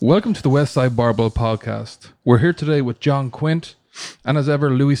Welcome to the Westside Barbell Podcast. We're here today with John Quint, and as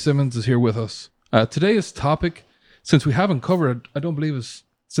ever, Louis Simmons is here with us. Today's topic, since we haven't covered it, I don't believe it's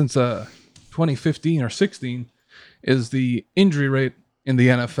since 2015 or 16, is the injury rate in the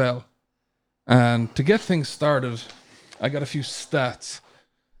NFL. And to get things started, I got a few stats.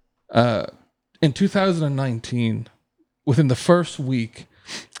 In 2019, within the first week,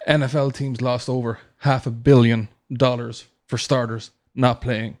 NFL teams lost over $500 million for starters not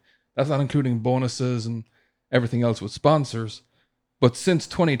playing. That's not including bonuses and everything else with sponsors. But since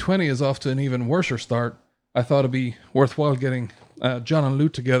 2020 is off to an even worse start, I thought it'd be worthwhile getting John and Lou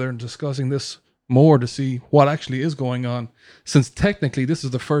together and discussing this more to see what actually is going on, since technically this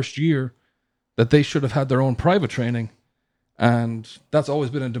is the first year that they should have had their own private training. And that's always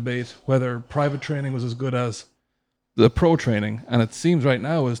been a debate, whether private training was as good as the pro training. And it seems right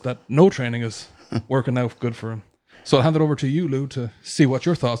now is that no training is working out good for him. So I'll hand it over to you, Lou, to see what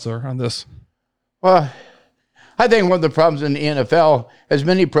your thoughts are on this. Well, I think one of the problems in the NFL, as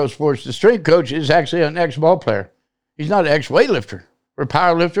many pro sports, the strength coach is actually an ex-ball player. He's not an ex-weightlifter or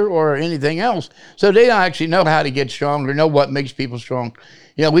power lifter or anything else. So they don't actually know how to get strong or know what makes people strong.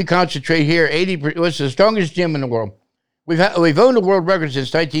 You know, we concentrate here, what's the strongest gym in the world. We've owned a world record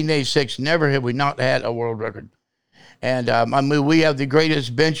since 1986. Never have we not had a world record. And we have the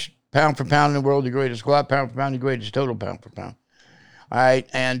greatest bench pound for pound in the world, the greatest squat pound for pound, the greatest total pound for pound. All right,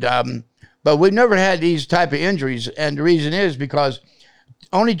 and but we've never had these type of injuries, and the reason is because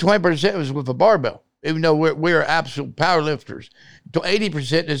only 20% was with a barbell, even though we're absolute power lifters.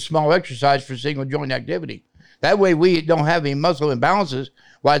 80% is small exercise for single joint activity. That way we don't have any muscle imbalances.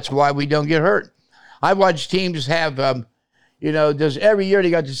 That's why we don't get hurt. I watch teams have, just every year they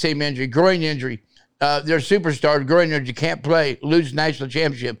got the same injury, groin injury. Their superstars, groin injury, can't play, lose national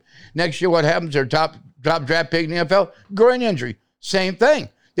championship. Next year, what happens? Their top draft pick in the NFL, groin injury. Same thing.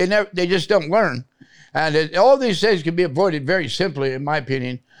 They just don't learn. And all these things can be avoided very simply, in my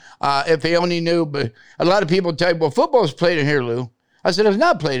opinion, if they only knew. But a lot of people tell you, well, football's played in here, Lou. I said, it's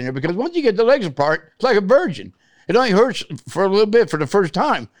not played in here because once you get the legs apart, it's like a virgin. It only hurts for a little bit for the first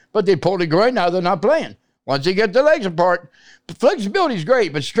time, but they pull the groin, now they're not playing. Once they get the legs apart, flexibility is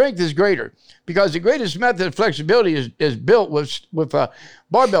great, but strength is greater because the greatest method of flexibility is built with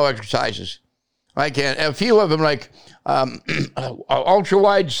barbell exercises. Like a few of them, like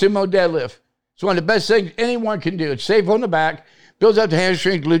ultra-wide sumo deadlift. It's one of the best things anyone can do. It's safe on the back, builds up the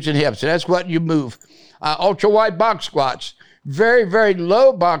hamstrings, glutes, and hips, and that's what you move. Ultra-wide box squats, very, very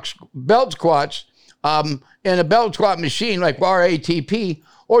low box belt squats in a belt squat machine like RATP,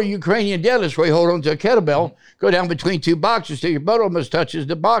 or Ukrainian deadlifts where you hold on to a kettlebell, go down between two boxes till your butt almost touches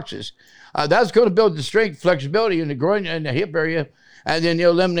the boxes. That's going to build the strength, flexibility in the groin and the hip area, and then you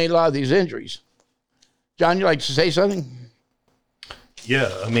eliminate a lot of these injuries. John, you like to say something?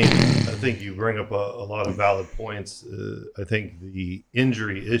 Yeah, I mean, I think you bring up a lot of valid points. I think the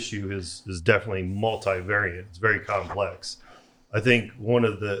injury issue is definitely multivariate. It's very complex. I think one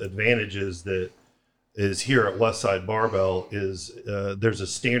of the advantages that is here at Westside Barbell is there's a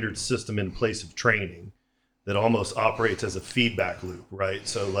standard system in place of training that almost operates as a feedback loop, right?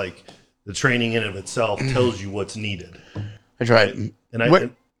 So like the training in of itself tells you what's needed. That's right.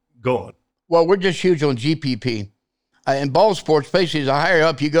 And go on. Well, we're just huge on GPP. In ball sports, basically, the higher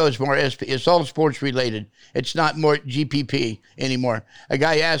up you go, it's more SP. It's all sports related. It's not more GPP anymore. A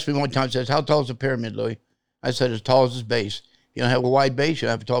guy asked me one time, says, how tall is a pyramid, Louis? I said, as tall as his base. You don't have a wide base, you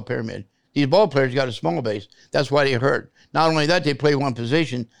don't have a tall pyramid. These ball players got a small base. That's why they hurt. Not only that, they play one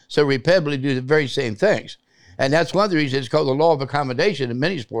position, so repetitively do the very same things. And that's one of the reasons it's called the law of accommodation in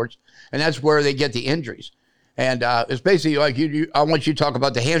many sports, and that's where they get the injuries. And it's basically like I want you to talk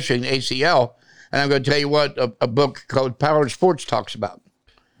about the hamstring, the ACL, and I'm going to tell you what a book called Power Sports talks about.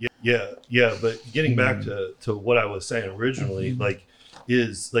 Yeah. But getting back to what I was saying originally,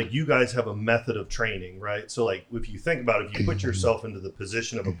 is you guys have a method of training, right? So like if you think about it, if you put yourself into the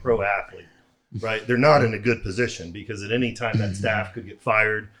position of a pro athlete, right, they're not in a good position because at any time that staff could get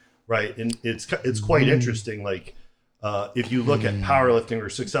fired, right? And it's quite interesting. Like if you look at powerlifting or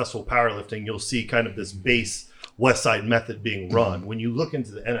successful powerlifting, you'll see kind of this base Westside method being run. When you look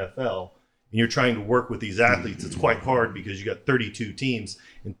into the NFL and you're trying to work with these athletes, it's quite hard because you got 32 teams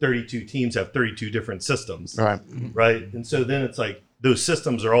and 32 teams have 32 different systems, right? And so then it's like those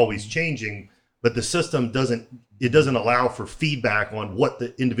systems are always changing, but the system doesn't allow for feedback on what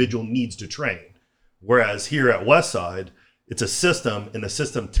the individual needs to train. Whereas here at Westside, it's a system, and the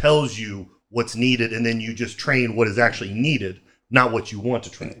system tells you what's needed, and then you just train what is actually needed, not what you want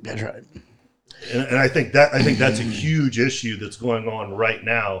to train. That's right. And I think that's a huge issue that's going on right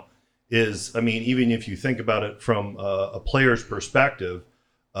now. Is, I mean, even if you think about it from a player's perspective,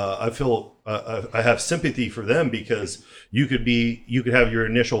 I have sympathy for them, because you could have your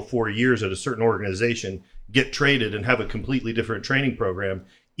initial 4 years at a certain organization, get traded, and have a completely different training program,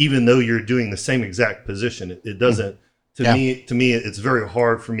 even though you're doing the same exact position. It doesn't, to me, it's very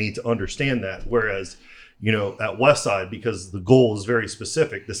hard for me to understand that. Whereas, at Westside, because the goal is very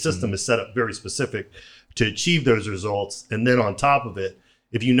specific, the system is set up very specific to achieve those results. And then on top of it,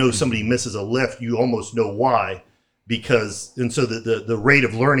 if somebody misses a lift, you almost know why, so the rate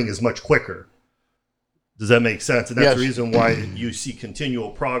of learning is much quicker. Does that make sense? And that's the reason why you see continual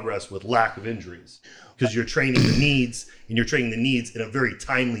progress with lack of injuries, because you're training the needs, and you're training the needs in a very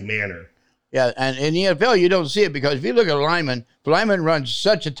timely manner. Yeah, and in the NFL, you don't see it, because if you look at a lineman, if a lineman runs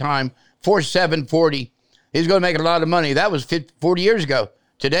such a time, 4.740, he's going to make a lot of money. That was 40 years ago.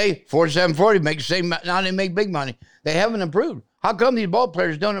 Today, 4.740 makes the same. Now they make big money. They haven't improved. How come these ball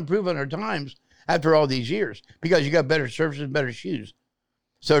players don't improve on their times after all these years? Because you got better surfaces, better shoes.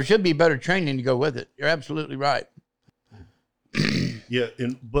 So there should be better training to go with it. You're absolutely right. Yeah,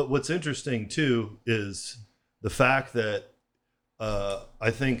 but what's interesting too is the fact that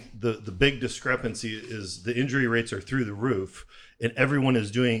I think the big discrepancy is the injury rates are through the roof, and everyone is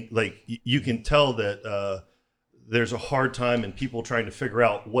doing, like, you can tell that there's a hard time in people trying to figure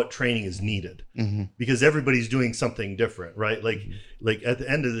out what training is needed, because everybody's doing something different, right? Like at the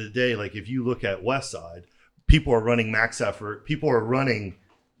end of the day, like if you look at Westside, people are running max effort.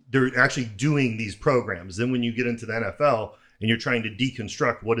 They're actually doing these programs. Then when you get into the NFL and you're trying to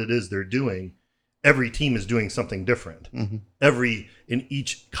deconstruct what it is they're doing, every team is doing something different. In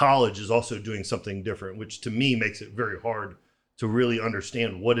each college is also doing something different, which to me makes it very hard to really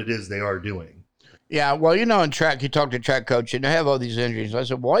understand what it is they are doing. Yeah, well, in track, you talk to track coach, and they have all these injuries. I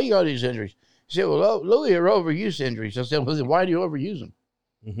said, why you got these injuries? He said, well, Louis, are overuse injuries. I said, well, why do you overuse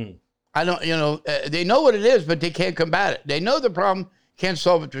them? I don't, they know what it is, but they can't combat it. They know the problem, can't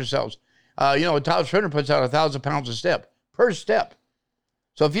solve it themselves. A top sprinter puts out 1,000 pounds a step, per step.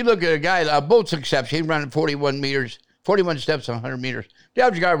 So if you look at a guy, Bolt's exception, he's running 41 steps on 100 meters. The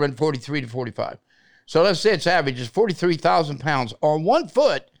average guy runs 43 to 45. So let's say its average is 43,000 pounds on one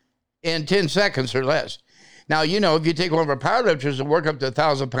foot in 10 seconds or less. Now, if you take one of our powerlifters and work up to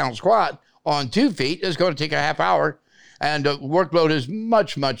 1,000-pound squat on 2 feet, it's going to take a half hour, and the workload is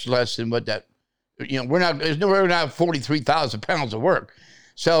much, much less than what that, we're not 43,000 pounds of work.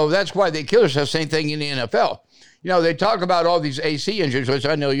 So that's why they kill themselves. Same thing in the NFL. They talk about all these AC injuries, which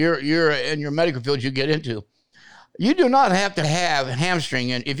I know you're in your medical field you get into. You do not have to have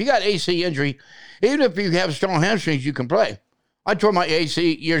hamstring. And if you got AC injury, even if you have strong hamstrings, you can play. I tore my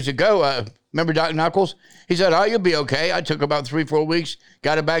AC years ago. Remember Doc Knuckles? He said, you'll be okay. I took about 3-4 weeks,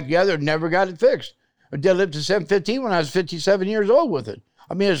 got it back together, never got it fixed. I deadlifted to 715 when I was 57 years old with it.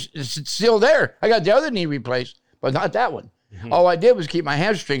 I mean, it's still there. I got the other knee replaced, but not that one. All I did was keep my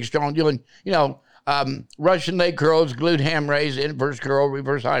hamstrings strong, doing, Russian leg curls, glute ham raise, inverse curl,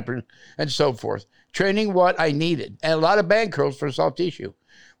 reverse hyper, and so forth. Training what I needed. And a lot of band curls for soft tissue.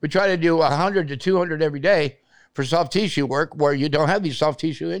 We try to do 100 to 200 every day for soft tissue work where you don't have these soft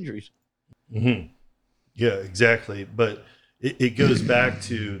tissue injuries. Yeah, exactly. But it goes back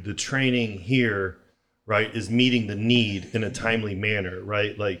to the training here, right, is meeting the need in a timely manner,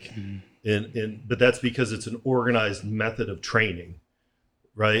 right? Like, but that's because it's an organized method of training,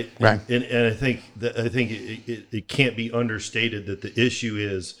 right? Right. And I think it can't be understated that the issue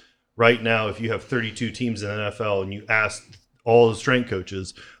is right now, if you have 32 teams in the NFL and you ask all the strength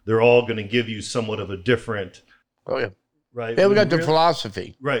coaches, they're all going to give you somewhat of a different. Oh, yeah. Right. Yeah, we got their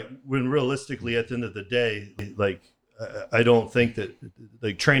philosophy. Right. When realistically, at the end of the day, like, I don't think that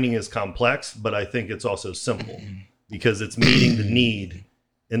like training is complex, but I think it's also simple because it's meeting the need.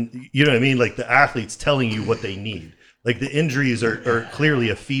 And you know what I mean? Like the athlete's telling you what they need. Like the injuries are clearly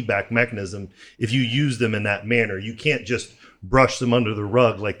a feedback mechanism. If you use them in that manner, you can't just brush them under the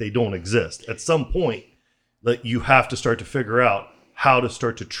rug like they don't exist. At some point, like you have to start to figure out how to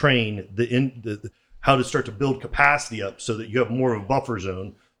start to train how to start to build capacity up so that you have more of a buffer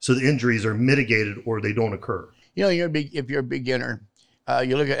zone so the injuries are mitigated or they don't occur. If you're a beginner,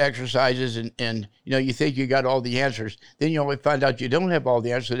 you look at exercises and you think you got all the answers. Then you always find out you don't have all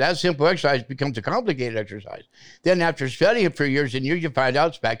the answers. That simple exercise becomes a complicated exercise. Then after studying it for years and years, you find out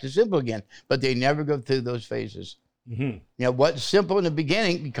it's back to simple again. But they never go through those phases. What's simple in the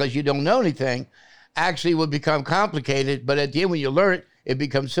beginning because you don't know anything actually will become complicated. But at the end, when you learn it, it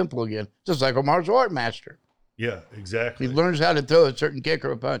becomes simple again. Just like a martial art master. Yeah, exactly. He learns how to throw a certain kick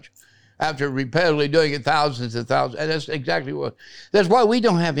or a punch after repeatedly doing it thousands and thousands. And that's exactly that's why we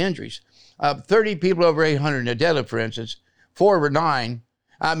don't have injuries. 30 people over 800 in a deadlift, for instance, 4 over 9.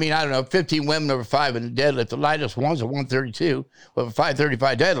 I mean, I don't know, 15 women over 5 in the deadlift. The lightest one's a 132 with a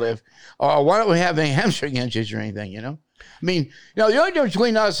 535 deadlift. Or why don't we have any hamstring injuries or anything, I mean, the only difference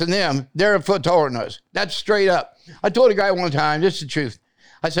between us and them, they're a foot taller than us. That's straight up. I told a guy one time, this is the truth.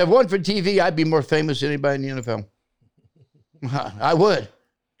 I said, if it wasn't for TV, I'd be more famous than anybody in the NFL. I would.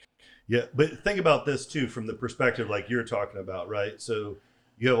 Yeah, but think about this too from the perspective like you're talking about, right? So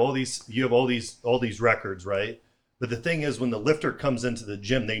you have all these records, right? But the thing is, when the lifter comes into the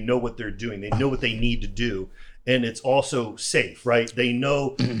gym, they know what they're doing. They know what they need to do. And it's also safe, right? They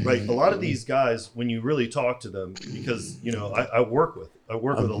know, right? A lot of these guys, when you really talk to them, because, I work with a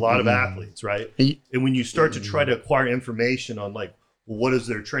lot of athletes, right? And when you start to try to acquire information on like, what is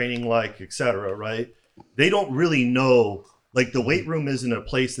their training like, et cetera, right? They don't really know, like the weight room isn't a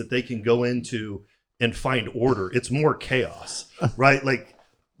place that they can go into and find order. It's more chaos, right? Like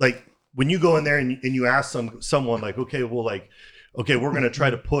when you go in there and you ask someone like, okay, we're going to try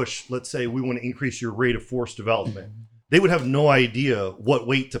to push, let's say we want to increase your rate of force development. They would have no idea what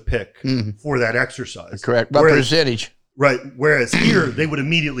weight to pick for that exercise. Correct. What percentage? Right. Whereas here, they would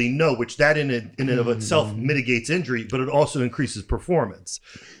immediately know, which that in and of itself mitigates injury, but it also increases performance.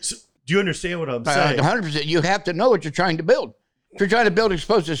 So, do you understand what I'm saying? 100%. You have to know what you're trying to build. If you're trying to build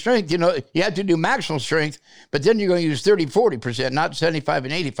explosive strength, you have to do maximal strength, but then you're going to use 30, 40%, not 75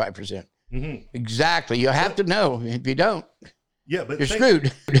 and 85%. Exactly. You have to know. If you don't, you're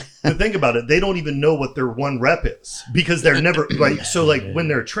screwed. But think about it. They don't even know what their one rep is because they're never like, so like when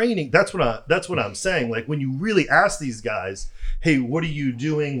they're training, that's what I'm saying. Like when you really ask these guys, hey, what are you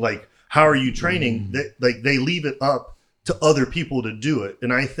doing? Like, how are you training? They leave it up to other people to do it.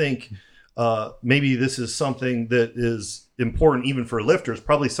 And I think maybe this is something that is important even for lifters.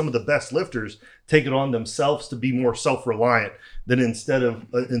 Probably some of the best lifters take it on themselves to be more self-reliant than instead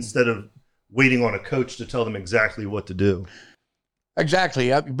of waiting on a coach to tell them exactly what to do.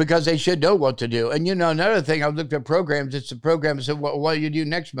 Exactly, because they should know what to do. And another thing, I looked at programs. It's a program that said, well, what do you do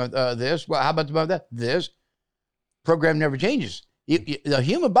next month? This. Well, how about the month that? This. Program never changes. The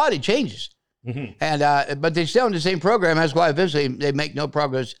human body changes. And but they stay on the same program. That's why eventually they make no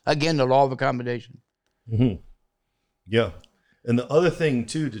progress. Again, the law of accommodation. Yeah. And the other thing,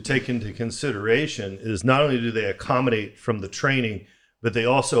 too, to take into consideration is not only do they accommodate from the training, but they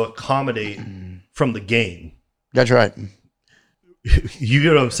also accommodate from the game. That's right. You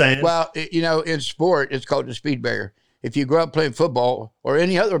get what I'm saying? Well, in sport, it's called the speed barrier. If you grow up playing football or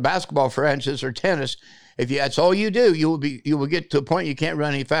any other basketball, for instance, or tennis, that's all you do, you will get to a point you can't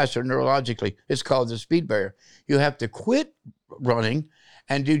run any faster neurologically. It's called the speed barrier. You have to quit running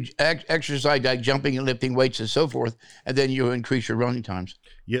and do exercise like jumping and lifting weights and so forth, and then you increase your running times.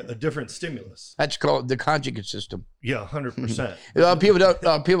 Yeah, a different stimulus. That's called the conjugate system. Yeah, 100%.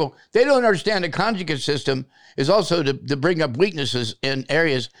 People they don't understand the conjugate system is also to bring up weaknesses in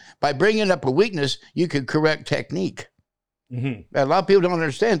areas. By bringing up a weakness, you can correct technique. A lot of people don't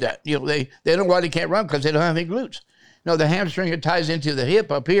understand that. They don't know why they can't run because they don't have any glutes. The hamstring, it ties into the hip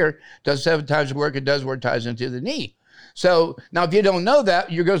up here, does 7 times the work it does where it ties into the knee. So now if you don't know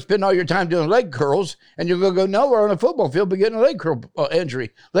that, you're going to spend all your time doing leg curls, and you're going to go nowhere on a football field but getting a leg curl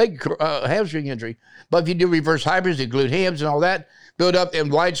injury, hamstring injury. But if you do reverse hybrids, you glute hams and all that, build up in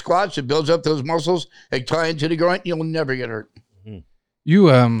wide squats, it builds up those muscles, they tie into the groin, you'll never get hurt.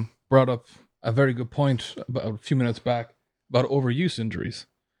 You brought up a very good point about a few minutes back about overuse injuries.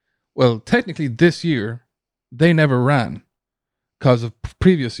 Well, technically this year, they never ran because of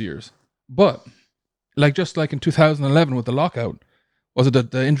previous years. But just like in 2011 with the lockout, was it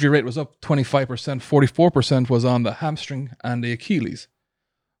that the injury rate was up 25%, 44% was on the hamstring and the Achilles.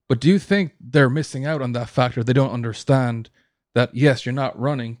 But do you think they're missing out on that factor? They don't understand that, yes, you're not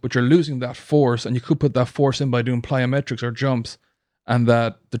running, but you're losing that force, and you could put that force in by doing plyometrics or jumps, and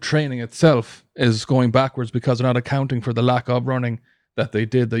that the training itself is going backwards because they're not accounting for the lack of running that they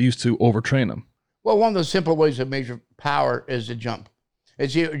did. They used to overtrain them. Well, one of the simple ways to measure power is to jump.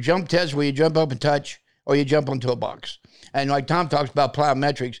 It's your jump test where you jump up and touch, or you jump onto a box. And like Tom talks about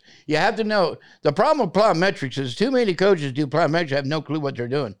plyometrics, you have to know, the problem with plyometrics is too many coaches do plyometrics, have no clue what they're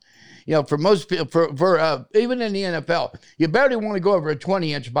doing. For most people, for even in the NFL, you barely want to go over a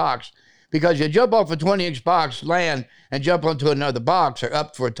 20-inch box, because you jump off a 20-inch box, land, and jump onto another box or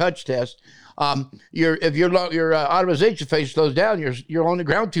up for a touch test. If your optimization phase slows down, you're on the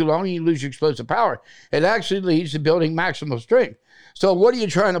ground too long, and you lose your explosive power. It actually leads to building maximal strength. So what are you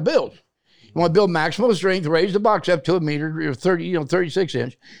trying to build? You want to build maximal strength, raise the box up to a meter, or 36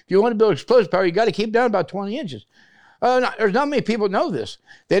 inch. If you want to build explosive power, you got to keep down about 20 inches. There's not many people know this.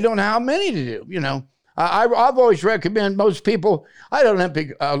 They don't know how many to do, I've always recommend most people. I had an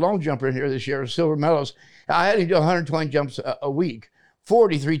Olympic long jumper in here this year, silver medals. I had to do 120 jumps a week.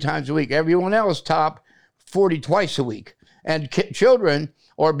 40 times a week. Everyone else top 40 twice a week. And children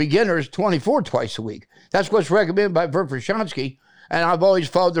or beginners 24 twice a week. That's what's recommended by Bert Verschansky. And I've always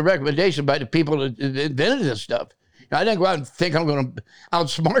followed the recommendation by the people that invented this stuff. I didn't go out and think I'm going to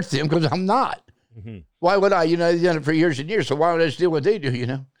outsmart them, because I'm not. Mm-hmm. Why would I? They've done it for years and years, so why would I just do what they do,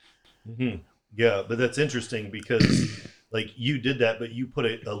 Mm-hmm. Yeah, but that's interesting because, like, you did that, but you put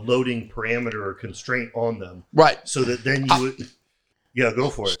a loading parameter or constraint on them. Right. So that then you would... Yeah, go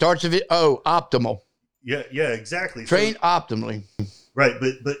for it. Starts with optimal. Yeah, exactly. Train optimally. Right,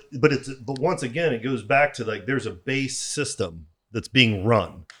 but once again, it goes back to, like, there's a base system that's being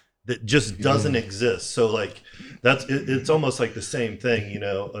run that just doesn't exist. So, like, it's almost like the same thing,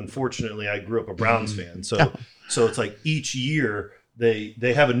 Unfortunately, I grew up a Browns fan, so it's like each year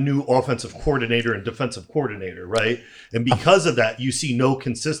they have a new offensive coordinator and defensive coordinator, right? And because of that, you see no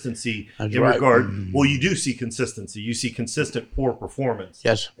consistency regard. Well, you do see consistency. You see consistent poor performance.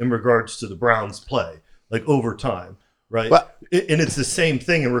 Yes. In regards to the Browns' play, like, over time. Right. Well, and it's the same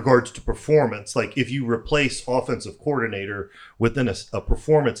thing in regards to performance. Like, if you replace offensive coordinator within a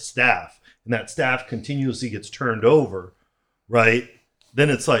performance staff, and that staff continuously gets turned over, right, then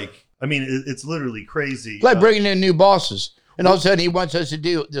it's like, I mean, it's literally crazy. Like bringing in new bosses. And all of a sudden he wants us to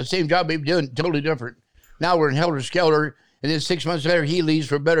do the same job we've been doing, totally different. Now we're in helter-skelter, and then 6 months later he leaves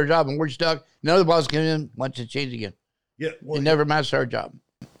for a better job, and we're stuck. Another boss comes in, wants to change again. Yeah. Well, it never matters our job.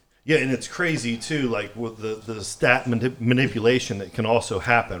 Yeah, and it's crazy, too, like, with the stat manipulation that can also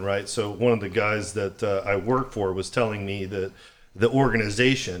happen, right? So one of the guys that I work for was telling me that the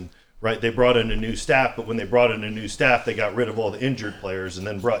organization, right, they brought in a new staff, but when they brought in a new staff, they got rid of all the injured players and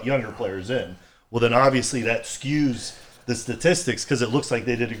then brought younger players in. Well, then obviously that skews the statistics, because it looks like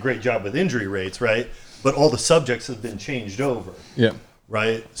they did a great job with injury rates, right? But all the subjects have been changed over. Yeah.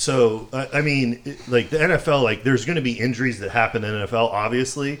 Right. So, I mean, like, the NFL, like, there's going to be injuries that happen in the NFL,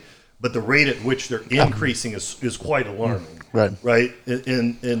 obviously, but the rate at which they're increasing is quite alarming. Right. Right.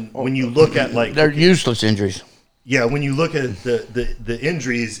 And when you look at, like, they're useless injuries. Yeah. When you look at the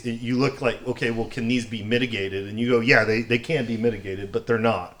injuries, you look like, okay, well, can these be mitigated? And you go, yeah, they can be mitigated, but they're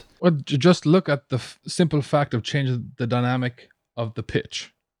not. Well, just look at the simple fact of changing the dynamic of the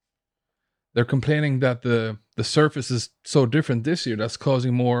pitch. They're complaining that the surface is so different this year that's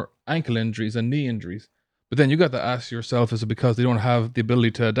causing more ankle injuries and knee injuries. But then you got to ask yourself, is it because they don't have the ability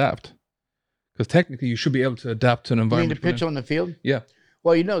to adapt? Because technically you should be able to adapt to an environment. You mean the pitch on the field? Yeah.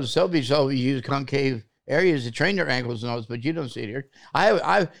 Well, the Soviets always use concave areas to train their ankles and all this, but you don't see it here.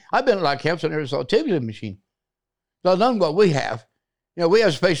 I've been at a lot of camps and never saw a tibial machine. So none of what we have. We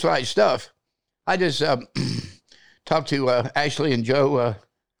have specialized stuff. I just talked to Ashley and Joe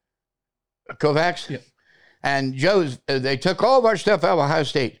Kovacs. Yeah. And they took all of our stuff out of Ohio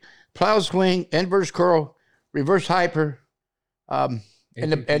State. Plow swing, inverse curl, reverse hyper, and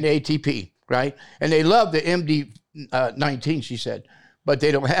the ATP, right? And they love the MD-19, she said, but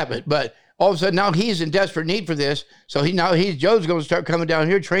they don't have it. But all of a sudden now he's in desperate need for this. So Joe's going to start coming down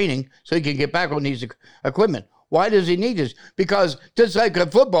here training so he can get back on these equipment. Why does he need this? Because just like a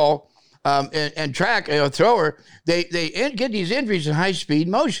football and track, a thrower, they get these injuries in high-speed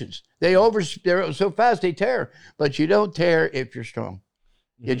motions. They're so fast they tear, but you don't tear if you're strong.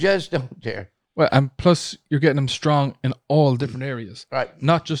 You just don't tear. Well, and plus you're getting them strong in all different areas, right?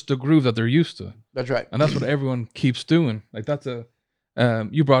 Not just the groove that they're used to. That's right, and that's what everyone keeps doing. Like, that's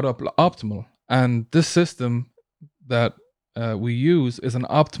you brought up optimal, and this system that we use is an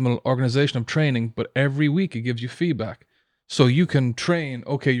optimal organization of training. But every week it gives you feedback, so you can train.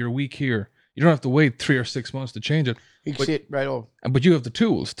 Okay, you're weak here. You don't have to wait 3 or 6 months to change it. You can see it right over. But you have the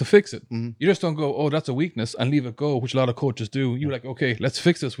tools to fix it. Mm-hmm. You just don't go, oh, that's a weakness, and leave it go, which a lot of coaches do. You're like, okay, let's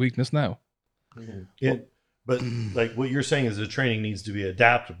fix this weakness now. Mm-hmm. But like what you're saying is the training needs to be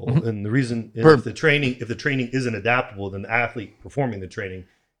adaptable. Mm-hmm. And the reason if the training isn't adaptable, then the athlete performing the training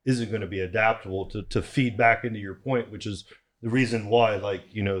isn't going to be adaptable to feed back into your point, which is the reason why, like,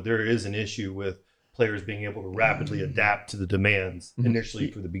 there is an issue with players being able to rapidly adapt to the demands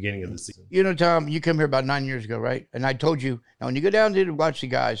initially for the beginning of the season. Tom, you came here about 9 years ago, right? And I told you, now when you go down there to watch the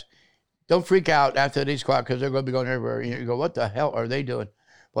guys, don't freak out after they squat because they're going to be going everywhere. And you go, what the hell are they doing?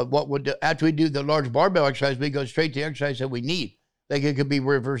 But after we do the large barbell exercise, we go straight to the exercise that we need. Like, it could be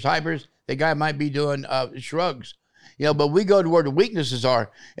reverse hypers. The guy might be doing shrugs, but we go to where the weaknesses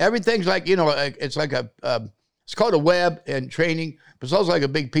are. Everything's like, it's like it's called a web in training, but it's also like a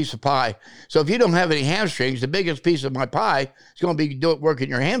big piece of pie. So if you don't have any hamstrings, the biggest piece of my pie is going to be working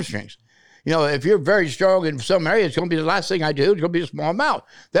your hamstrings. If you're very strong in some area, it's going to be the last thing I do. It's going to be a small amount.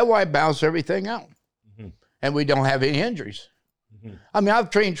 That's why I balance everything out. Mm-hmm. And we don't have any injuries. Mm-hmm. I mean, I've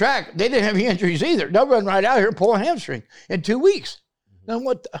trained track. They didn't have any injuries either. They'll run right out here and pull a hamstring in 2 weeks. Then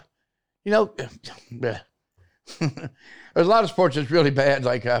what? There's a lot of sports that's really bad,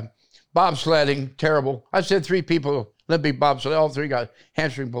 like bobsledding, terrible. I said 3 people, Olympic bobsled, all 3 got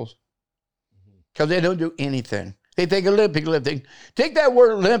hamstring pulls because they don't do anything. They think Olympic lifting. Take that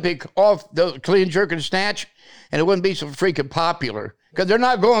word Olympic off the clean, jerk, and snatch, and it wouldn't be so freaking popular because they're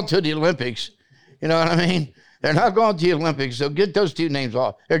not going to the Olympics. You know what I mean? They're not going to the Olympics, so get those 2 names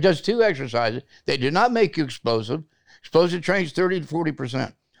off. They're just 2 exercises. They do not make you explosive. Explosive trains 30 to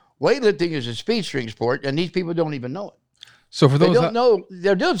 40%. Weightlifting is a speed string sport, and these people don't even know it. So for those they don't know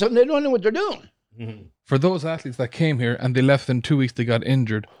they're doing something, they don't know what they're doing. Mm-hmm. For those athletes that came here and they left in 2 weeks, they got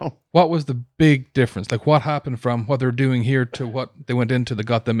injured. What was the big difference? Like what happened from what they're doing here to what they went into that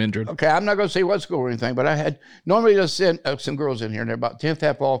got them injured? Okay, I'm not going to say what school or anything, but I had normally just send some girls in here, and they're about 10th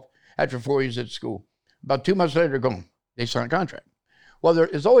half off after 4 years at school. About 2 months later, they're gone. They sign a contract. Well, there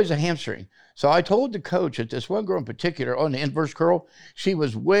is always a hamstring. So I told the coach that this one girl in particular on the inverse curl, she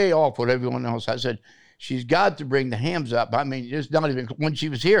was way off with everyone else. I said, she's got to bring the hams up. I mean, it's not even when she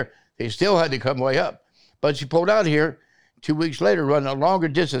was here, they still had to come way up. But she pulled out here 2 weeks later, running a longer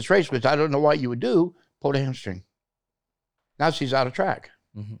distance race, which I don't know why you would do, pulled a hamstring. Now she's out of track.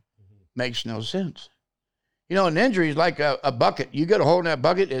 Mm-hmm. Makes no sense. You know, an injury is like a bucket. You get a hole in that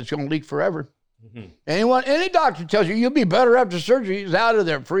bucket, it's going to leak forever. Mm-hmm. Any doctor tells you you'll be better after surgery is out of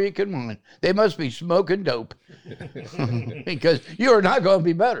their freaking mind. They must be smoking dope because you are not going to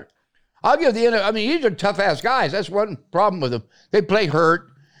be better. I'll give these are tough ass guys. That's one problem with them. They play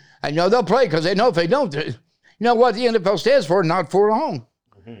hurt, and they'll play because they know if they don't, you know what the NFL stands for? Not for long.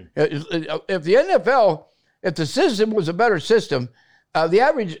 Mm-hmm. If the NFL, if the system was a better system, the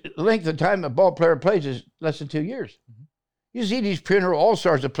average length of time a ball player plays is less than 2 years. Mm-hmm. You see these perennial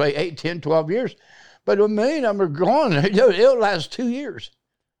all-stars that play 8, 10, 12 years, but a million of them are gone. It'll last 2 years.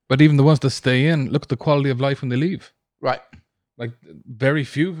 But even the ones that stay in, look at the quality of life when they leave. Right. Like very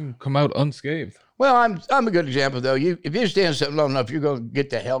few come out unscathed. Well, I'm a good example though. If you stand something long enough, you're going to get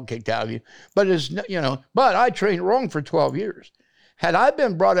the hell kicked out of you. But but I trained wrong for 12 years. Had I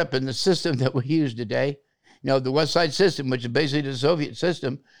been brought up in the system that we use today, the West Side system, which is basically the Soviet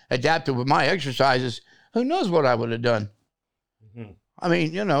system, adapted with my exercises, who knows what I would have done? Mm-hmm. I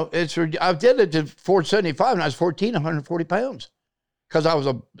mean, I did it to 475 and I was 140 pounds because I was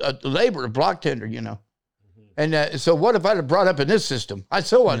a laborer, block tender, Mm-hmm. And so what if I'd have brought up in this system? I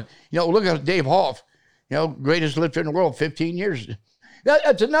still want, look at Dave Hoff, greatest lifter in the world, 15 years.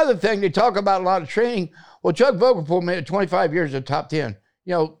 That's another thing. They talk about a lot of training. Well, Chuck Vogelpohl made it 25 years at top 10.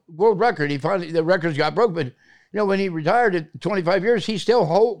 World record. The records got broke, but, when he retired at 25 years, he still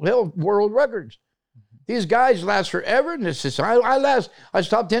held world records. These guys last forever in this system. I was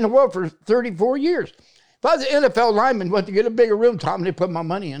top 10 in the world for 34 years. If I was an NFL lineman, went to get a bigger room, Tom, they put my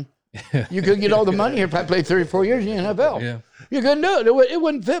money in. You could get all the money if I played 34 years in the NFL. Yeah. You couldn't do it. It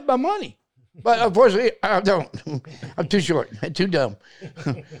wouldn't fit my money. But unfortunately, I don't. I'm too short, too dumb.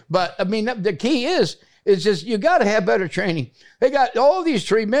 But I mean, the key is just you got to have better training. They got all these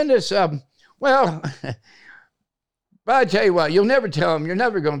tremendous. But I tell you what, you'll never tell them. You're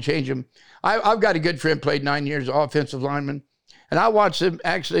never going to change them. I've got a good friend, played 9 years offensive lineman, and I watched him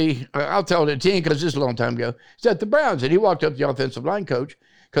actually. I'll tell the team because this is a long time ago. He's at the Browns, and he walked up to the offensive line coach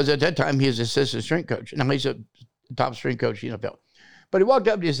because at that time he was assistant strength coach. Now he's a top strength coach in the NFL. But he walked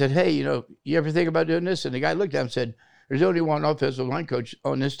up and he said, "Hey, you ever think about doing this?" And the guy looked at him and said, "There's only one offensive line coach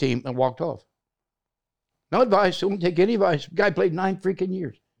on this team," and walked off. No advice. Won't take any advice. The guy played 9 freaking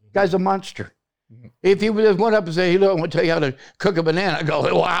years. Guy's a monster. If he would have went up and say, "Hey, look, I'm going to tell you how to cook a banana," I go,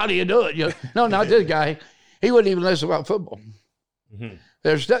 "Well, how do you do it?" No, not this guy. He wouldn't even listen about football.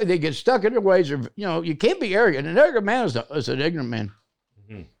 Mm-hmm. They get stuck in their ways. Or, you can't be arrogant. An arrogant man is an ignorant man.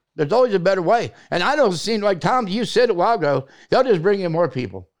 Mm-hmm. There's always a better way. And I don't seem like, Tom, you said a while ago, they'll just bring in more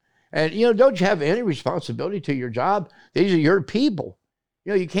people. And, don't you have any responsibility to your job? These are your people.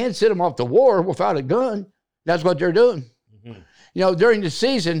 You can't send them off to war without a gun. That's what they're doing. Mm-hmm. During the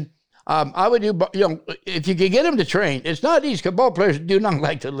season, I would do, if you could get them to train, it's not easy because ball players do not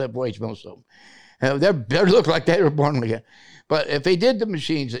like to lift weights, most of them. They look like they were born like that. But if they did the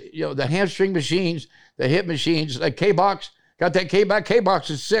machines, the hamstring machines, the hip machines, like K-Box, got that K-Box. K-Box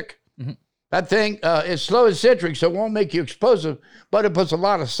is sick. Mm-hmm. That thing is slow and centric, so it won't make you explosive, but it puts a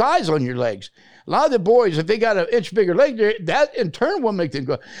lot of size on your legs. A lot of the boys, if they got an inch bigger leg, that in turn will make them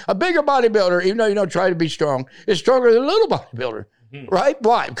go. A bigger bodybuilder, even though you don't try to be strong, is stronger than a little bodybuilder. Mm-hmm. Right?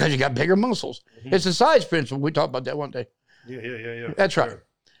 Why? Because you got bigger muscles. Mm-hmm. It's a size principle. We talked about that one day. Yeah. That's right.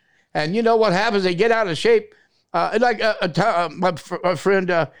 And you know what happens? They get out of shape. My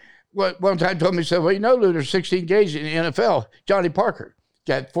friend one time told me, he said, "Well, Lou, there's 16 gauge in the NFL. Johnny Parker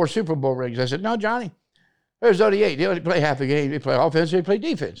got 4 Super Bowl rings." I said, "No, Johnny, Arizona 8, they only play half a game. They play offense, they play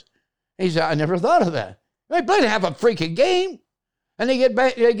defense. He said, I never thought of that. They play half a freaking game, and they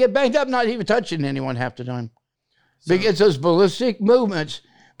get banged up, not even touching anyone half the time. So, it's those ballistic movements,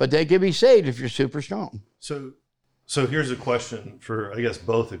 but they can be saved if you're super strong. So here's a question for, I guess,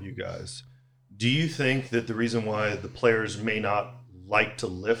 both of you guys. Do you think that the reason why the players may not like to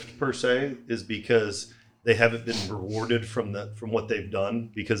lift per se is because they haven't been rewarded from what they've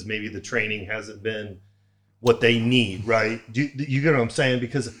done, because maybe the training hasn't been what they need, right? You get what I'm saying?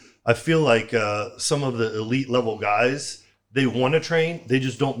 Because I feel like some of the elite level guys, they want to train, they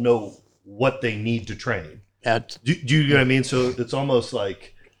just don't know what they need to train. Do you get what I mean? So it's almost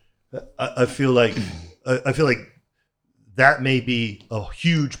like I feel like that may be a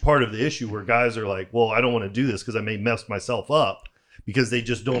huge part of the issue, where guys are like, well, I don't want to do this because I may mess myself up, because they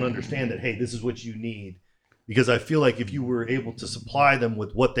just don't understand that, hey, this is what you need. Because I feel like if you were able to supply them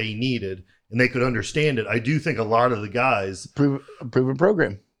with what they needed and they could understand it, I do think a lot of the guys proven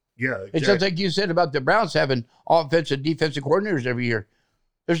program. Yeah, exactly. It's just like you said about the Browns having offensive, defensive coordinators every year.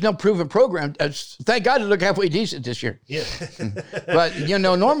 There's no proven program. Thank God to look halfway decent this year. Yeah. But,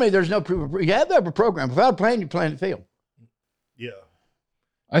 normally there's no proven. You have to have a program. Without playing, you play in the field. Yeah.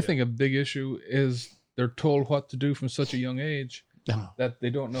 I think a big issue is they're told what to do from such a young age that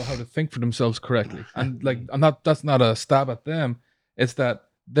they don't know how to think for themselves correctly. And that's not a stab at them. It's that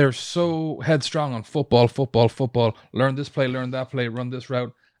they're so headstrong on football, learn this play, learn that play, run this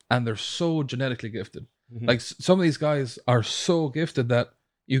route. And they're so genetically gifted. Mm-hmm. Like some of these guys are so gifted that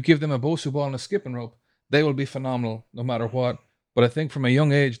you give them a Bosu ball and a skipping rope, they will be phenomenal no matter what. But I think from a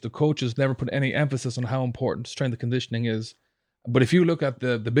young age, the coaches never put any emphasis on how important strength and conditioning is. But if you look at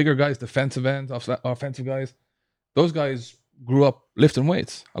the bigger guys, defensive ends, offensive guys, those guys grew up lifting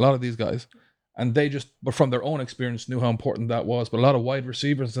weights, a lot of these guys. And but from their own experience, knew how important that was. But a lot of wide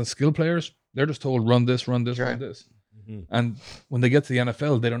receivers and skill players, they're just told, run this, run this. Mm-hmm. And when they get to the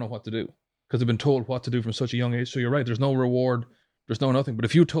NFL, they don't know what to do because they've been told what to do from such a young age. So you're right, there's no reward, there's no nothing. But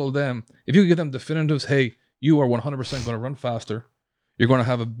if you give them definitives, hey, you are 100% going to run faster, you're going to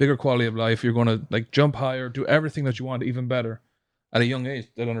have a bigger quality of life, you're going to jump higher, do everything that you want even better. At a young age,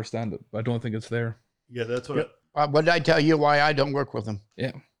 they'll understand it. But I don't think it's there. Yeah, that's what. What did I tell you why I don't work with them?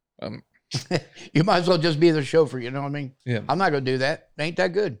 Yeah. You might as well just be the chauffeur, you know what I mean? Yeah. I'm not going to do that. They ain't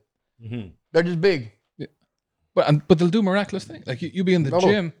that good. Mm-hmm. They're just big. Yeah. But they'll do miraculous things. Like you be in the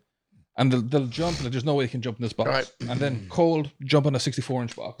gym and they'll jump, and there's no way you can jump in this box. Right. And then cold, jump on a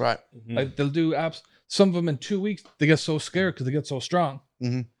 64-inch box. Right. Mm-hmm. Like they'll do abs. Some of them in 2 weeks, they get so scared because they get so strong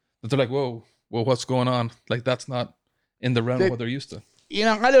that they're like, whoa, what's going on? Like that's not in the realm of what they're used to.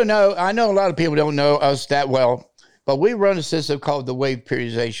 I don't know. I know a lot of people don't know us that well, but we run a system called the wave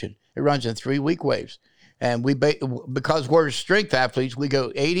periodization. It runs in 3-week waves. And because we're strength athletes, we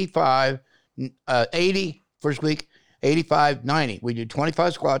go 85, 80 first week, 85, 90. We do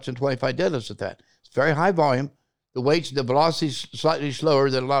 25 squats and 25 deadlifts at that. It's very high volume. The velocity is slightly slower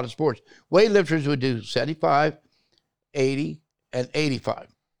than a lot of sports. Weightlifters would do 75, 80, and 85.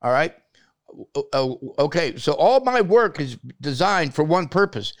 All right? Okay, so all my work is designed for one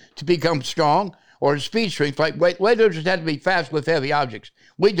purpose, to become strong or speed strength. Like weightlifters have to be fast with heavy objects.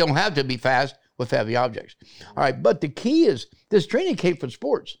 We don't have to be fast with heavy objects. All right, but the key is this training came from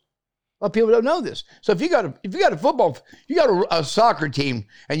sports. A lot of people don't know this. So if you got a soccer team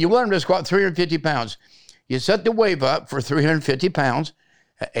and you want them to squat 350 pounds, you set the wave up for 350 pounds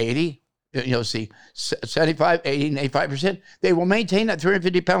at 80. 75, 80, and 85%, they will maintain that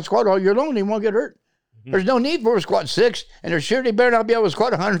 350-pound squat all year long. They won't get hurt. Mm-hmm. There's no need for a squat 6, and they're sure they better not be able to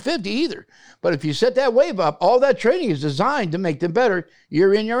squat 150 either. But if you set that wave up, all that training is designed to make them better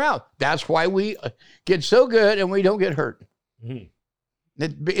year in, year out. That's why we get so good and we don't get hurt.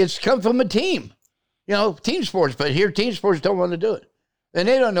 Mm-hmm. It's come from a team, team sports. But here, team sports don't want to do it, and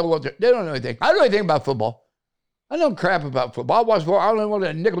they don't know they don't know anything. I don't know anything about football. I know crap about football. I watch football. I don't know what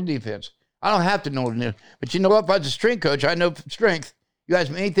a nickel defense. I don't have to know it. But you know what? If I was a strength coach, I know strength. You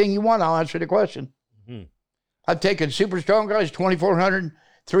ask me anything you want, I'll answer the question. Mm-hmm. I've taken super strong guys, 2,400,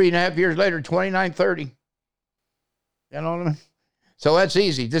 3.5 years later, 2,930. You know what I mean? So that's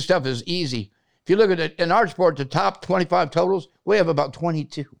easy. This stuff is easy. If you look at it, in our sport, the top 25 totals, we have about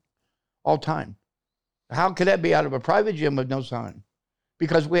 22 all time. How could that be out of a private gym with no sign?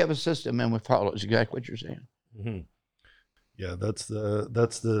 Because we have a system and we follow it. Is exactly what you're saying. Mm-hmm. Yeah, that's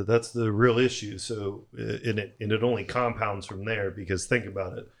the real issue. So it only compounds from there, because think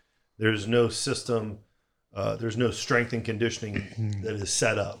about it. There's no system, there's no strength and conditioning that is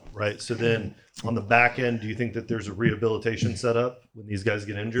set up, right? So then on the back end, do you think that there's a rehabilitation set up when these guys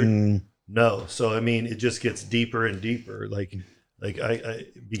get injured? No. So I mean, it just gets deeper and deeper. Like Like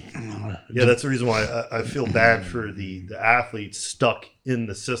yeah, that's the reason why I feel bad for the athletes stuck in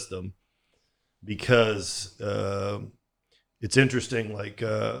the system, because it's interesting. Like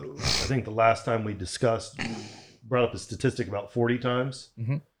I think the last time we brought up a statistic about 40 times,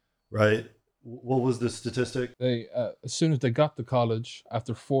 right? What was the statistic? They as soon as they got to college,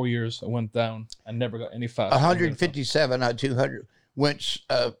 after 4 years, it went down and never got any faster. 157 out of 200 went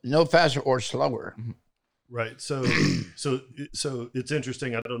no faster or slower. Right. So it's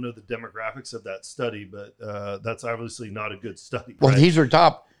interesting. I don't know the demographics of that study, but that's obviously not a good study. Well, right? these are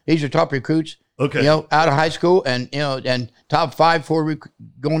top recruits. Okay. You know, out of high school, and and top 5 for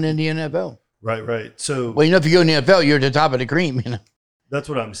going in the NFL. Right. So, well, if you go in the NFL, you're at the top of the cream. That's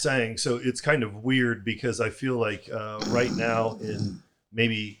what I'm saying. So it's kind of weird, because I feel like right now in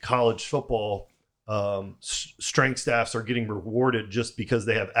maybe college football, strength staffs are getting rewarded just because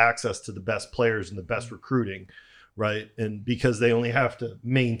they have access to the best players and the best recruiting, right? And because they only have to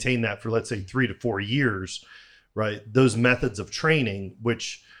maintain that for, let's say, 3 to 4 years, right? Those methods of training,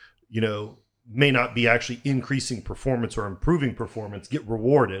 which, may not be actually increasing performance or improving performance, get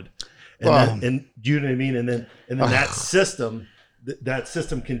rewarded. And and do you know what I mean? And then that system, that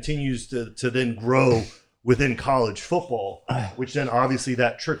system continues to then grow within college football, which then obviously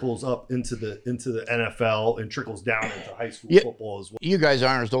that trickles up into the NFL and trickles down into high school football as well. You guys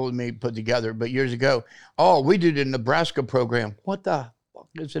aren't as old as me put together, but years ago, we did a Nebraska program. What the fuck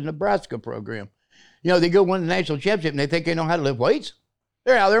is a Nebraska program? They go win the national championship and they think they know how to lift weights.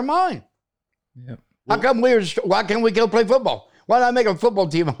 They're out of their mind. Yeah. Why can't we go play football? Why not make a football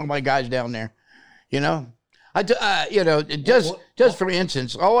team of my guys down there? Just for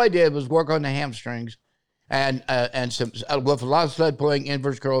instance, all I did was work on the hamstrings and some with a lot of sled pulling,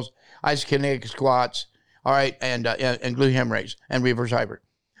 inverse curls, isokinetic squats, all right, and glute ham raise and reverse hybrid.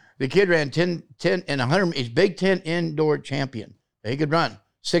 The kid ran 10 and 100. He's Big Ten indoor champion. He could run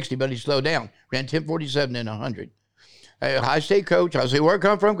 60, but he slowed down. Ran 10:47 and 100. A high state coach. I say, where it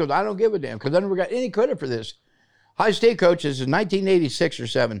come from? Because I don't give a damn. Because I never got any credit for this. High state coach is in 1986 or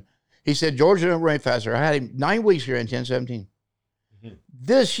 7. He said, Georgia don't run faster. I had him 9 weeks here in 10:17. Mm-hmm.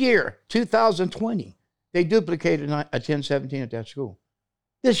 This year, 2020, they duplicated a 10:17 at that school.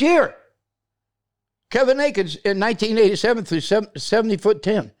 This year. Kevin Akins in 1987 through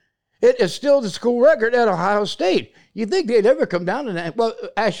 70'10". It is still the school record at Ohio State. You think they'd ever come down to that? Well,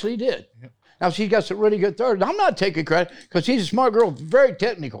 Ashley did. Yep. Now, she's got some really good throws. I'm not taking credit because she's a smart girl, very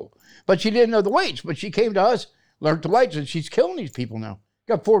technical. But she didn't know the weights. But she came to us, learned the weights, and she's killing these people now.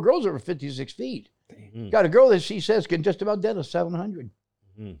 Got 4 girls over 56 feet. Mm-hmm. Got a girl that she says can just about dead a 700.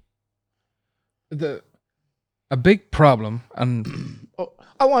 Mm-hmm. A big problem, and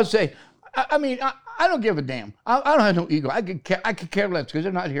I want to say, I don't give a damn. I don't have no ego. I could care less because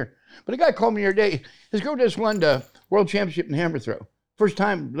they're not here. But a guy called me the other day. His girl just won the world championship in hammer throw. First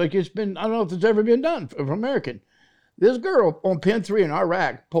time, like it's been, I don't know if it's ever been done for American. This girl on pin 3 in our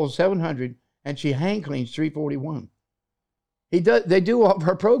rack pulls 700 and she hang cleans 341. They do all of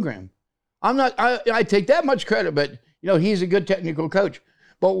her program. I take that much credit, but he's a good technical coach.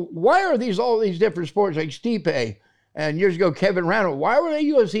 But why are all these different sports like Stipe and years ago Kevin Randall, why were they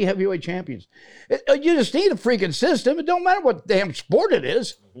UFC heavyweight champions? You just need a freaking system. It don't matter what damn sport it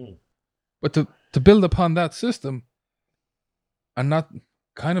is. But to build upon that system, I'm not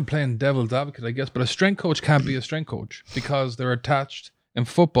kind of playing devil's advocate, I guess, but a strength coach can't be a strength coach because they're attached in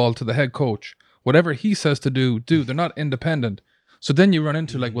football to the head coach. Whatever he says to do. They're not independent. So then you run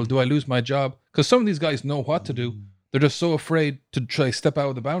into well, do I lose my job? Because some of these guys know what to do. They're just so afraid to try step out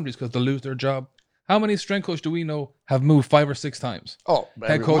of the boundaries because they'll lose their job. How many strength coaches do we know have moved 5 or 6 times?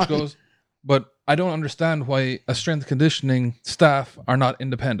 Head coach goes, but I don't understand why a strength conditioning staff are not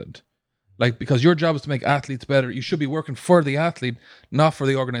independent. Because your job is to make athletes better. You should be working for the athlete, not for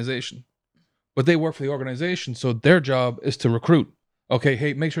the organization. But they work for the organization, so their job is to recruit. Okay,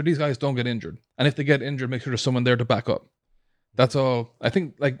 hey, make sure these guys don't get injured. And if they get injured, make sure there's someone there to back up. That's all. I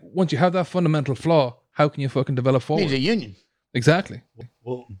think, once you have that fundamental flaw, how can you fucking develop forward? Needs a union. Exactly.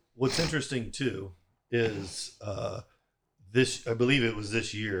 Well, what's interesting, too, is this, I believe it was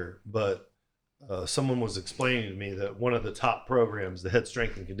this year, but someone was explaining to me that one of the top programs, the head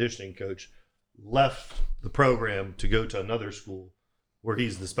strength and conditioning coach, left the program to go to another school where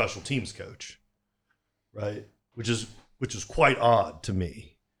he's the special teams coach, right? Which is quite odd to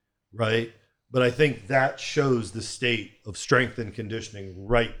me, right? But I think that shows the state of strength and conditioning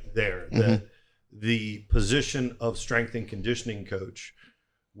right there. Mm-hmm. That the position of strength and conditioning coach,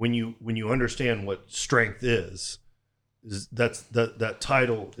 when you understand what strength is that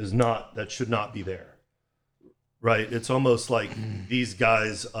title is not, that should not be there, right? It's almost like these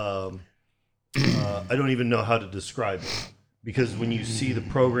guys, I don't even know how to describe it, because when you see the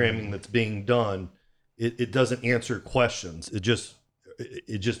programming that's being done, it doesn't answer questions. It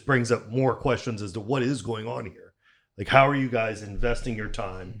just brings up more questions as to what is going on here. Like, how are you guys investing your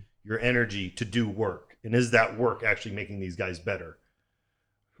time, your energy to do work? And is that work actually making these guys better?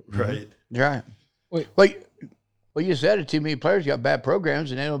 Right. Right. Wait. Well, you said it. Too many players got bad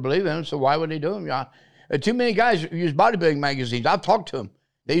programs, and they don't believe in them. So why would they do them? Too many guys use bodybuilding magazines. I've talked to them.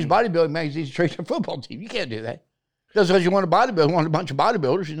 They use bodybuilding magazines to train their football team. You can't do that. Just because you want to bodybuild, you want a bunch of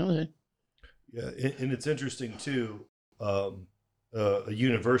bodybuilders, you know. Yeah, and it's interesting too. A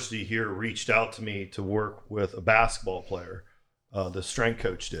university here reached out to me to work with a basketball player. The strength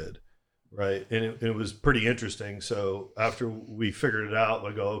coach did. Right. And it was pretty interesting. So after we figured it out,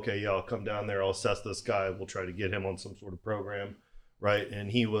 I go, okay, yeah, I'll come down there. I'll assess this guy. We'll try to get him on some sort of program. Right. And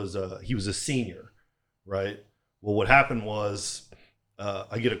he was a senior. Right. Well, what happened was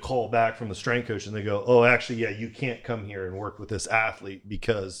I get a call back from the strength coach and they go, oh, actually, yeah, you can't come here and work with this athlete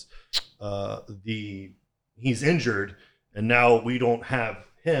because he's injured and now we don't have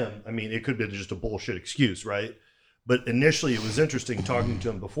him. I mean, it could be just a bullshit excuse. Right. But initially it was interesting talking to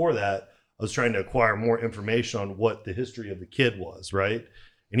him before that. I was trying to acquire more information on what the history of the kid was, right?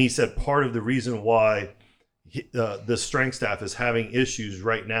 And he said part of the reason why the strength staff is having issues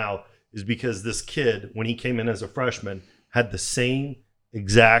right now is because this kid, when he came in as a freshman, had the same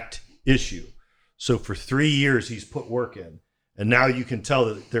exact issue. So for 3 years, he's put work in. And now you can tell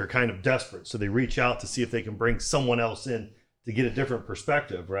that they're kind of desperate. So they reach out to see if they can bring someone else in to get a different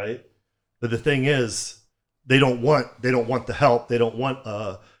perspective, right? But the thing is, they don't want the help. They don't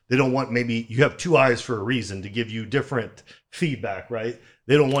want maybe you have two eyes for a reason to give you different feedback, right?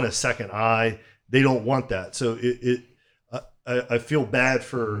 They don't want a second eye. They don't want that. So I feel bad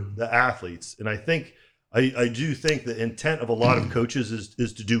for the athletes. And I think, I do think the intent of a lot of coaches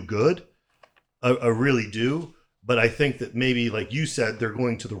is to do good. I really do. But I think that maybe, like you said, they're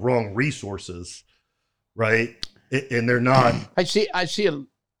going to the wrong resources, right? And they're not. Not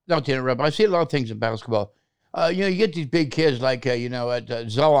to interrupt, I see a lot of things in basketball. You get these big kids like, at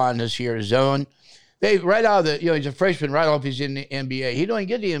Zohan this year, Zone. They, right out of the, he's a freshman, right off he's in the NBA. He don't even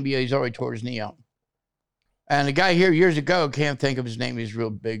get the NBA, he's already tore his knee out. And a guy here years ago, can't think of his name, he's a real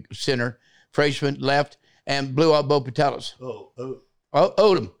big center, freshman, left, and blew out both patellas.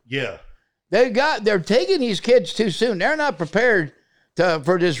 Odom. Yeah. They're taking these kids too soon. They're not prepared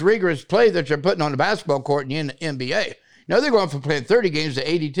for this rigorous play that they're putting on the basketball court in the NBA. They're going from playing 30 games to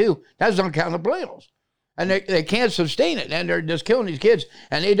 82. That's not counting the playoffs. And they can't sustain it, and they're just killing these kids,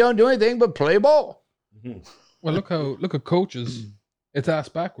 and they don't do anything but play ball. Mm-hmm. Well, look at coaches. It's ass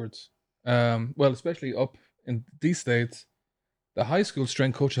backwards. Well, especially up in these states, the high school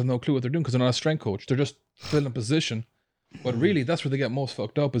strength coaches have no clue what they're doing because they're not a strength coach. They're just filling a position. But really, that's where they get most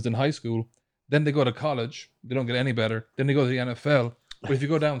fucked up is in high school. Then they go to college. They don't get any better. Then they go to the NFL. But if you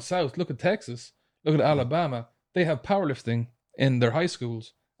go down south, look at Texas, look at Alabama. They have powerlifting in their high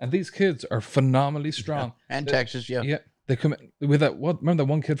schools. And these kids are phenomenally strong. Yeah. And Texas, yeah. Yeah. They come with that. Remember that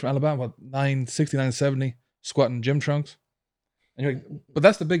one kid from Alabama, 960, 970, squatting gym trunks? And you're like, but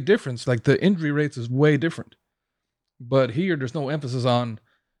that's the big difference. Like the injury rates is way different. But here, there's no emphasis on,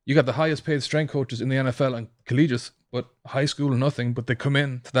 you got the highest paid strength coaches in the NFL and collegiate, but high school, nothing. But they come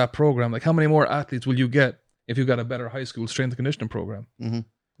in to that program. Like, how many more athletes will you get if you've got a better high school strength and conditioning program?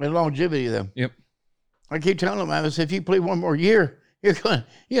 Mm-hmm. And longevity, though. Yep. I keep telling them, I said, if you play one more year, you're going.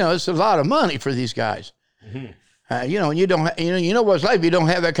 It's a lot of money for these guys. Mm-hmm. And you don't. You know what it's like. If you don't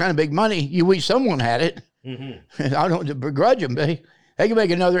have that kind of big money, you wish someone had it. Mm-hmm. I don't begrudge them, but they can make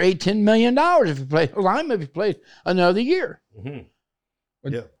another $8-10 million if you play lineman. If you play another year. Mm-hmm.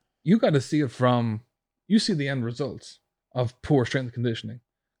 But yeah, you got to see it from. You see the end results of poor strength and conditioning,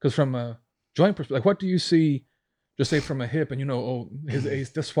 because from a joint perspective, like what do you see? Just say from a hip, and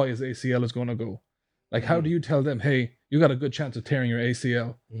that's why his ACL is going to go. Like, how do you tell them, hey, you got a good chance of tearing your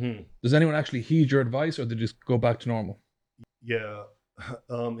ACL? Mm-hmm. Does anyone actually heed your advice, or do they just go back to normal? Yeah,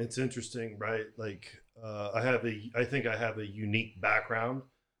 it's interesting, right? Like, I think I have a unique background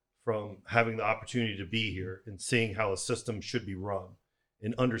from having the opportunity to be here and seeing how a system should be run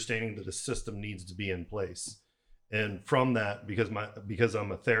and understanding that a system needs to be in place. And from that, because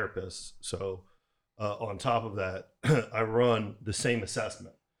I'm a therapist, so on top of that, I run the same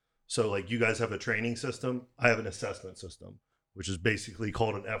assessment. So like you guys have a training system, I have an assessment system, which is basically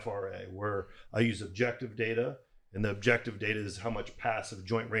called an FRA, where I use objective data, and the objective data is how much passive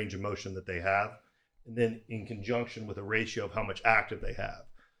joint range of motion that they have, and then in conjunction with a ratio of how much active they have.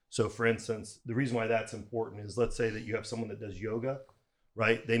 So for instance, the reason why that's important is, let's say that you have someone that does yoga,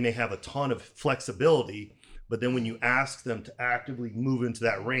 right? They may have a ton of flexibility, but then when you ask them to actively move into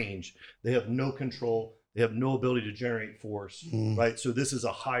that range, they have no control. They have no ability to generate force, right? So this is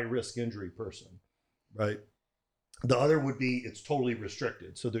a high risk injury person, right? The other would be it's totally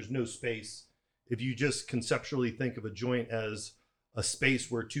restricted. So there's no space. If you just conceptually think of a joint as a space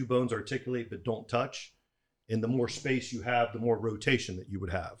where two bones articulate but don't touch, and the more space you have, the more rotation that you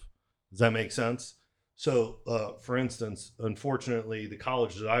would have. Does that make sense? So, for instance, unfortunately, the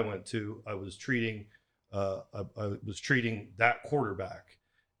college that I went to, I was treating that quarterback,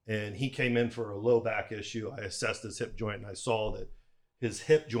 and he came in for a low back issue. I assessed his hip joint, and I saw that his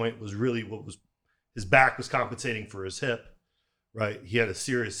hip joint was really his back was compensating for his hip, right? He had a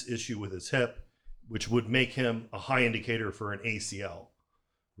serious issue with his hip, which would make him a high indicator for an ACL,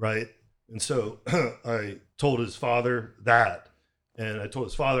 right? And so I told his father that. And I told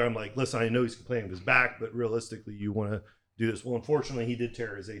his father, I'm like, listen, I know he's complaining of his back, but realistically, you want to do this. Well, unfortunately, he did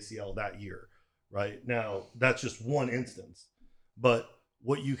tear his ACL that year, right? Now, that's just one instance. But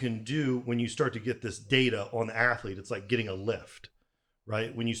what you can do when you start to get this data on the athlete, it's like getting a lift,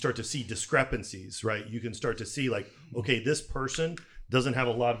 right? When you start to see discrepancies, right? You can start to see like, okay, this person doesn't have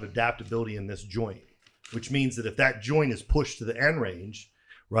a lot of adaptability in this joint, which means that if that joint is pushed to the end range,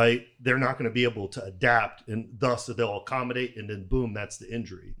 right, they're not going to be able to adapt, and thus they'll accommodate, and then boom, that's the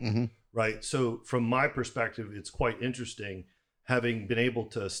injury, right? So from my perspective, it's quite interesting having been able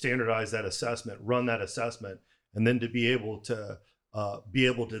to standardize that assessment, run that assessment, and then to be able to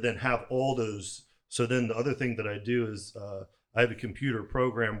then have all those. So then the other thing that I do is I have a computer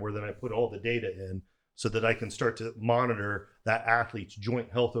program where then I put all the data in so that I can start to monitor that athlete's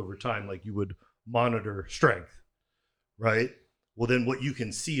joint health over time, like you would monitor strength, right? Well, then what you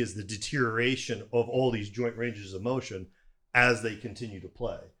can see is the deterioration of all these joint ranges of motion as they continue to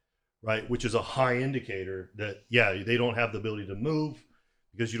play, right? Which is a high indicator that, yeah, they don't have the ability to move.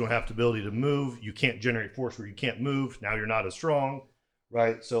 Because you don't have the ability to move, you can't generate force where you can't move. Now you're not as strong,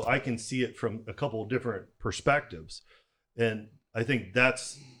 right? So I can see it from a couple of different perspectives. And I think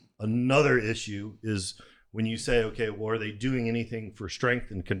that's another issue is when you say, okay, well, are they doing anything for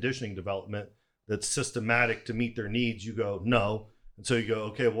strength and conditioning development that's systematic to meet their needs? You go, no. And so you go,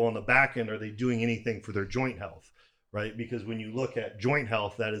 okay, well, on the back end, are they doing anything for their joint health, right? Because when you look at joint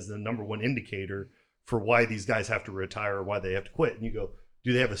health, that is the number one indicator for why these guys have to retire or why they have to quit. And you go,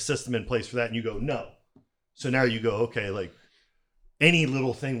 do they have a system in place for that? And you go, no. So now you go, okay, like any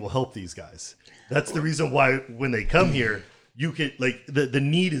little thing will help these guys. That's the reason why when they come here, you can like the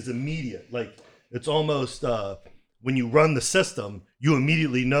need is immediate. Like it's almost when you run the system, you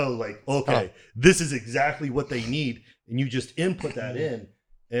immediately know like, okay, this is exactly what they need. And you just input that in.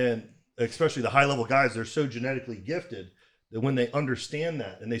 And especially the high level guys, they're so genetically gifted that when they understand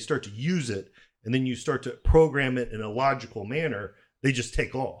that and they start to use it, and then you start to program it in a logical manner, they just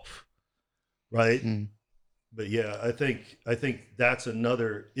take off, right? But yeah, I think that's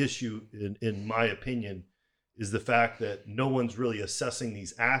another issue in my opinion, is the fact that no one's really assessing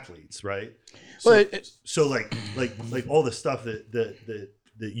these athletes, right? So, so like all the stuff that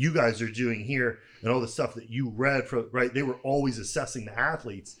you guys are doing here and all the stuff that you read from, right? They were always assessing the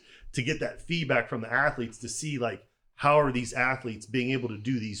athletes to get that feedback from the athletes to see like how are these athletes being able to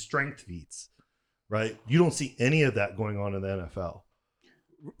do these strength feats, right? You don't see any of that going on in the NFL.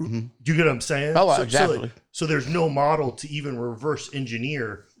 Do you get what I'm saying? Oh, exactly. So there's no model to even reverse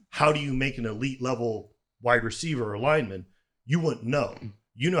engineer. How do you make an elite level wide receiver or lineman? You wouldn't know.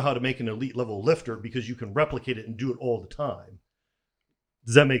 You know how to make an elite level lifter because you can replicate it and do it all the time.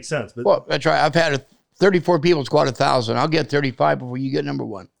 Does that make sense? But, well, that's right. I've had 34 people squat 1,000. I'll get 35 before you get number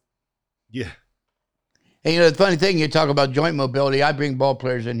one. Yeah. And you know, the funny thing, you talk about joint mobility. I bring ball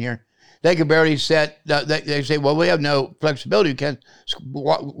players in here. They can barely set. They say, well, we have no flexibility. You can't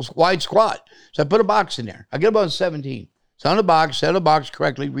wide squat. So I put a box in there. I get about 17. So on the box, set a box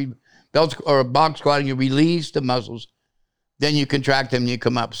correctly, belt or a box squatting, you release the muscles. Then you contract them and you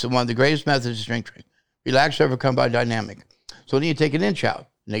come up. So one of the greatest methods is strength training. Relax, overcome by dynamic. So then you take an inch out.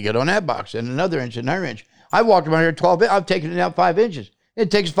 And they get on that box. And another inch, another inch. I walked around here 12 inches. I've taken it out 5 inches. It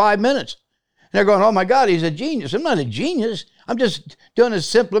takes 5 minutes. And they're going, oh, my God, he's a genius. I'm not a genius. I'm just doing a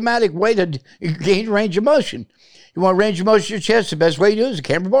symptomatic way to gain range of motion. You want range of motion in your chest, the best way to do it is a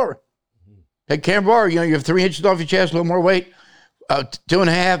camber bar. Take camber bar, you know, you have 3 inches off your chest, a little more weight,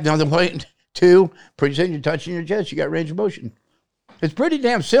 2.5, another weight, 2. Pretty soon you're touching your chest, you got range of motion. It's pretty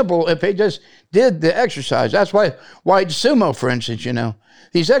damn simple if they just did the exercise. That's why sumo, for instance, you know,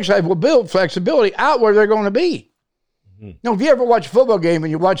 these exercises will build flexibility out where they're going to be. You know, if you ever watch a football game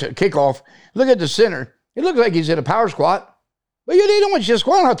and you watch a kickoff, look at the center. It looks like he's in a power squat. But they don't want you to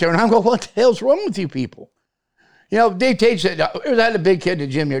squat out there. And I'm going, what the hell's wrong with you people? You know, Dave Tate said, I had a big kid in the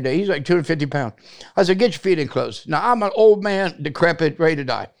gym the other day. He's like 250 pounds. I said, get your feet in close. Now, I'm an old man, decrepit, ready to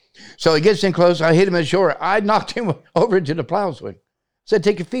die. So he gets in close. I hit him in the shoulder. I knocked him over into the plow swing. Said,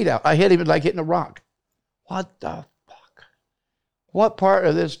 take your feet out. I hit him like hitting a rock. What the fuck? What part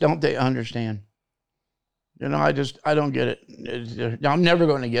of this don't they understand? You know, I don't get it. I'm never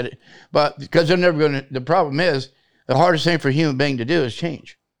going to get it. But because they're never going to, the problem is, the hardest thing for a human being to do is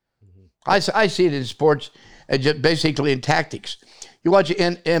change. I see it in sports, just basically in tactics. You watch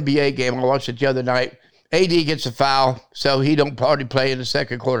an NBA game. I watched it the other night. AD gets a foul, so he don't already play in the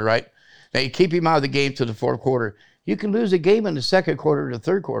second quarter, right? Now you keep him out of the game to the fourth quarter. You can lose a game in the second quarter or the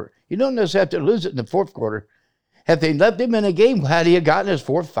third quarter. You don't necessarily have to lose it in the fourth quarter. If they left him in a game, had he gotten his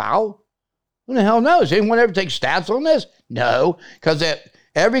fourth foul? Who the hell knows? Anyone ever take stats on this? No, because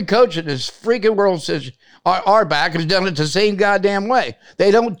every coach in this freaking world says our back has done it the same goddamn way.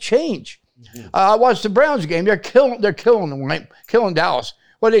 They don't change. I watched the Browns game. They're killing them, right? Killing Dallas.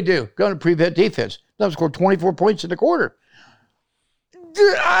 What do they do? Going to prevent defense. They'll score 24 points in the quarter.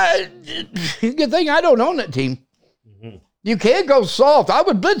 Good thing I don't own that team. You can't go soft. I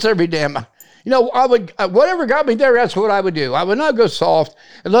would blitz every damn. You know, I would whatever got me there. That's what I would do. I would not go soft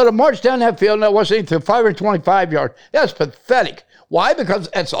and let them march down that field. And that wasn't to 525 yards. That's pathetic. Why? Because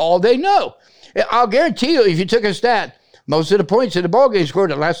that's all they know. I'll guarantee you, if you took a stat, most of the points in the ball game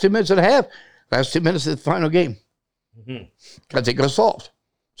scored in the last 2 minutes and a half, last 2 minutes of the final game, because they go soft.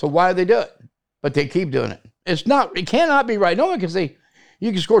 So why do they do it? But they keep doing it. It cannot be right. No one can say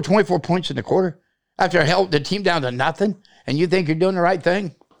you can score 24 points in the quarter after held the team down to nothing, and you think you're doing the right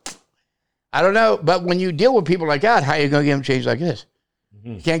thing. I don't know, but when you deal with people like that, how are you going to get them change like this?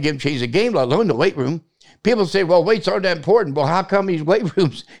 You can't get them change the game, let alone the weight room. People say, well, weights aren't that important. Well, how come these weight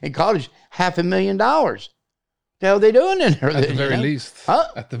rooms in college, $500,000? The hell are they doing in there? At the very least. Huh?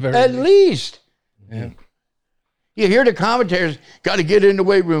 At the very least. Yeah. You hear the commentators, got to get in the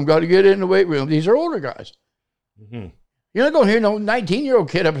weight room, got to get in the weight room. These are older guys. You're not going to hear no 19-year-old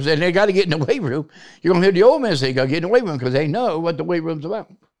kid up and say, they got to get in the weight room. You're going to hear the old men say, got to get in the weight room because they know what the weight room's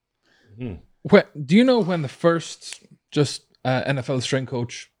about. Do you know when the first NFL strength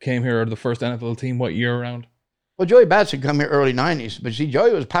coach came here, or the first NFL team, what year around? Well, Joey Batson come here early 90s, but see,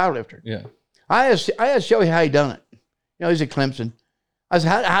 Joey was a powerlifter. Yeah. I asked Joey how he done it. You know, he's at Clemson. I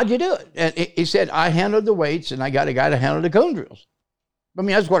said, how'd you do it? And he said, I handled the weights, and I got a guy to handle the cone drills. I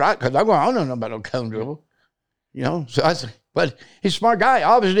mean, that's what because I don't know about no cone drill. You know, so I said, but he's a smart guy.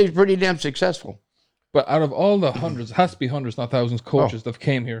 Obviously, he's pretty damn successful. But out of all the hundreds, it has to be hundreds, not thousands, coaches that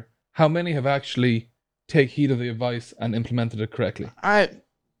came here, how many have actually take heed of the advice and implemented it correctly? I'd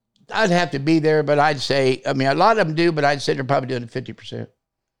have to be there, but I'd say, I mean, a lot of them do, but I'd say they're probably doing it 50%. You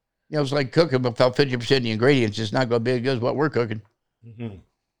know, it's like cooking without 50% of the ingredients. It's not going to be as good as what we're cooking.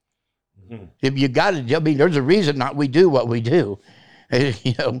 If you got it, I mean, there's a reason we do what we do.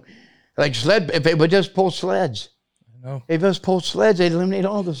 You know, like if they would just pull sleds. I know. If they just pull sleds, they'd eliminate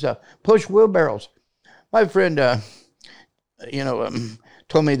all the stuff. Push wheelbarrows. My friend,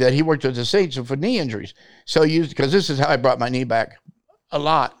 told me that he worked with the Saints for knee injuries. So because this is how I brought my knee back a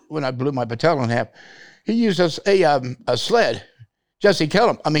lot when I blew my patella in half. He used a sled. Jesse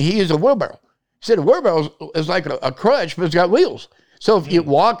Kellum. I mean, he used a wheelbarrow. He said a wheelbarrow is like a crutch, but it's got wheels. So if you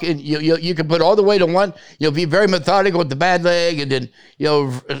walk and you can put all the weight on one, you'll be very methodical with the bad leg, and then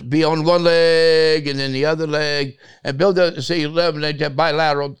be on one leg and then the other leg, and build so you eliminate that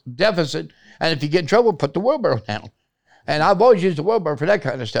bilateral deficit. And if you get in trouble, put the wheelbarrow down. And I've always used the wheelbarrow for that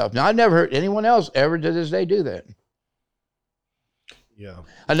kind of stuff. Now, I've never heard anyone else ever to this day do that. Yeah.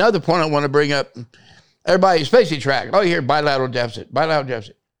 Another point I want to bring up, everybody, especially track, you hear bilateral deficit.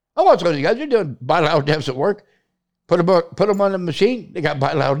 I watch those guys, they're doing bilateral deficit work. Put them on the machine, they got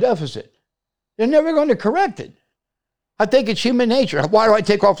bilateral deficit. They're never going to correct it. I think it's human nature. Why do I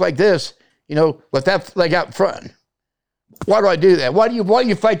take off like this, with that leg out front? Why do I do that? Why do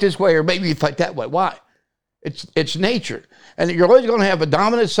you fight this way, or maybe you fight that way? Why? It's nature. And you're always going to have a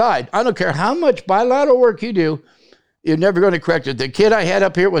dominant side. I don't care how much bilateral work you do, you're never going to correct it. The kid I had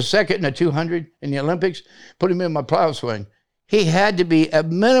up here was second in the 200 in the Olympics, put him in my plow swing. He had to be a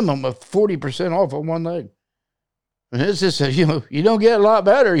minimum of 40% off on one leg. And this is, you don't get a lot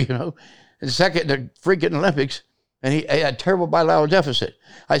better, And second in the freaking Olympics, and he had a terrible bilateral deficit.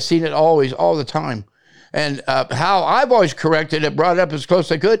 I've seen it all the time. And how I've always corrected it, brought it up as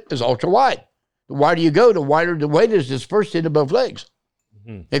close as I could, is ultra wide. The wider you go, the wider the weight is dispersed into both legs.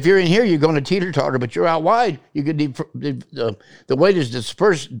 If you're in here, you're going to teeter-totter, but you're out wide, you could the weight is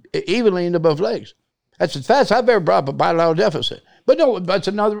dispersed evenly into both legs. That's as fast as I've ever brought up a bilateral deficit. But no,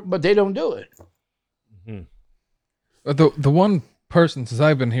 but they don't do it. The one person since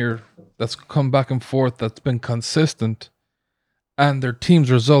I've been here that's come back and forth that's been consistent and their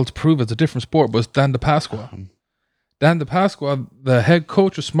team's results prove it's a different sport was Dan DePasqua. Dan DePasqua, the head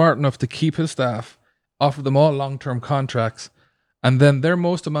coach, was smart enough to keep his staff, offer them all long-term contracts, and then their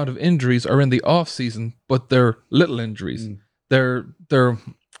most amount of injuries are in the off season, but they're little injuries. They're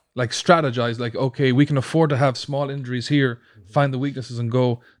like strategized, like, okay, we can afford to have small injuries here, find the weaknesses and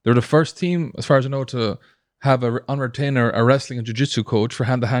go. They're the first team, as far as I know, to have on retainer a wrestling and jiu-jitsu coach for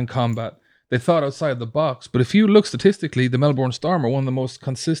hand-to-hand combat. They thought outside the box, but if you look statistically, the Melbourne Storm are one of the most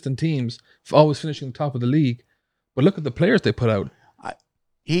consistent teams, always finishing top of the league. But look at the players they put out.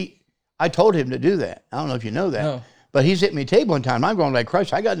 I told him to do that. I don't know if you know that. No. But he's hit me a table one time. I'm going like,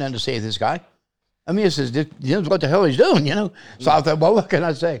 Christ, I got nothing to say to this guy. I mean, it says, he knows what the hell he's doing, you know? So I thought, well, what can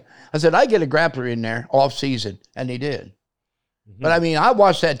I say? I said, I get a grappler in there off season. And he did. But I mean, I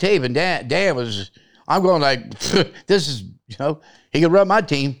watched that tape and Dan was, I'm going like, this is, you know, he could run my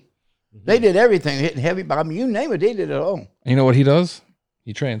team. They did everything, hitting heavy. I mean, you name it, they did it all. And you know what he does?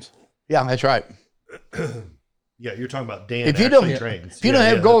 He trains. Yeah, that's right. Yeah, you're talking about Dan. If you don't, trains. if you don't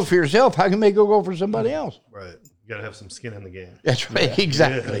have goals for yourself, how can you make a goal for somebody else? Right. You got to have some skin in the game. That's right. Yeah.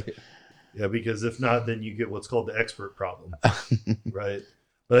 Exactly. Yeah, because if not, then you get what's called the expert problem. Right.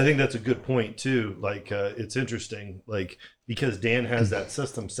 But I think that's a good point too. Like, it's interesting, like, because Dan has that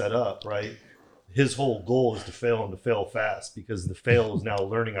system set up, right? His whole goal is to fail and to fail fast, because the fail is now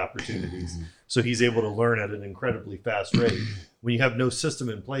learning opportunities. So he's able to learn at an incredibly fast rate. When you have no system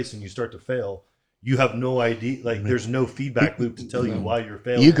in place and you start to fail, you have no idea, like there's no feedback loop to tell you why you're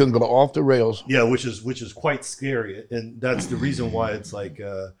failing. You can go off the rails. Yeah, which is quite scary. And that's the reason why it's like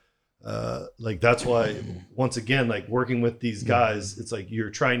that's why, once again, like working with these guys, it's like you're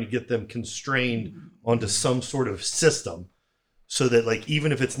trying to get them constrained onto some sort of system, so that, like,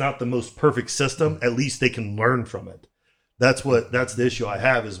 even if it's not the most perfect system, at least they can learn from it. That's the issue I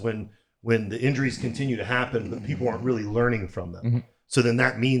have, is when the injuries continue to happen, but people aren't really learning from them. Mm-hmm. So then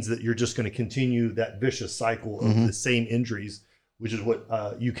that means that you're just going to continue that vicious cycle of the same injuries, which is what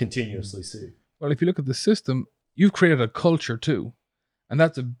you continuously see. Well, if you look at the system, you've created a culture too. And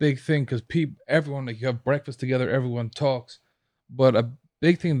that's a big thing, because everyone, like, you have breakfast together, everyone talks. But a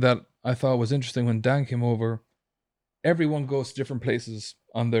big thing that I thought was interesting when Dan came over, everyone goes to different places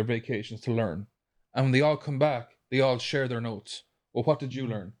on their vacations to learn. And when they all come back, they all share their notes. Well, what did you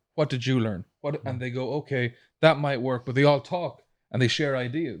learn? What did you learn? And they go, okay, that might work. But they all talk and they share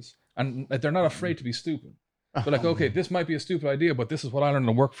ideas. And they're not afraid to be stupid. They're like, okay, this might be a stupid idea, but this is what I learned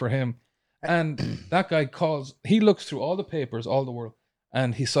to work for him. And that guy he looks through all the papers, all the world.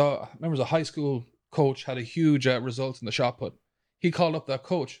 And he saw, I remember, a high school coach had a huge results in the shot put. He called up that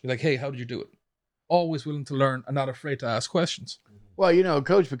coach. He's like, hey, how did you do it? Always willing to learn and not afraid to ask questions. Well, you know,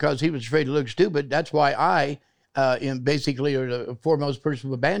 coach, because he was afraid to look stupid, that's why I am basically the foremost person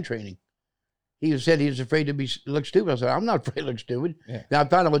with band training. He said he was afraid to look stupid. I said, I'm not afraid to look stupid. Yeah. Now I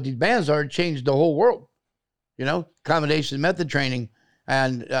found out what these bands are. It changed the whole world. You know, combination method training.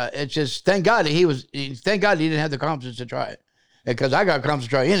 And it's just, thank God he didn't have the confidence to try it. Because I got confidence to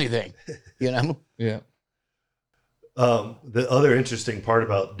try anything, you know? Yeah. The other interesting part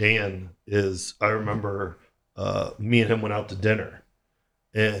about Dan is, I remember me and him went out to dinner,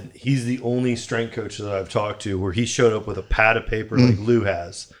 and he's the only strength coach that I've talked to where he showed up with a pad of paper like Lou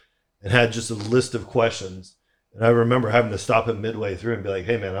has and had just a list of questions. And I remember having to stop him midway through and be like,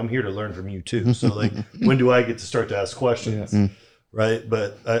 hey man, I'm here to learn from you too. So like, when do I get to start to ask questions? Yeah. Right.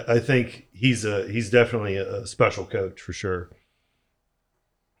 But I think he's definitely a special coach for sure.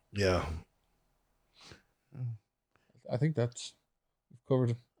 Yeah. I think we've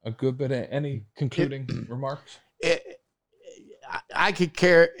covered a good bit. Any concluding remarks? I could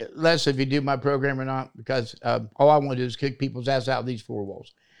care less if you do my program or not, because all I want to do is kick people's ass out of these four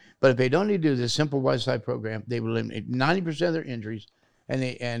walls. But if they don't need to do this simple Westside program, they would eliminate 90% of their injuries,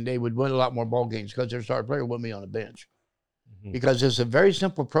 and they would win a lot more ball games, because their star player wouldn't be on the bench. Mm-hmm. Because it's a very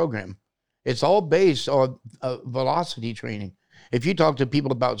simple program. It's all based on velocity training. If you talk to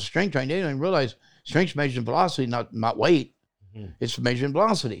people about strength training, they don't even realize strength's measured in velocity, not weight. Mm-hmm. It's measured in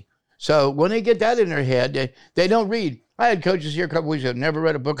velocity. So when they get that in their head, they don't read. I had coaches here a couple weeks ago, never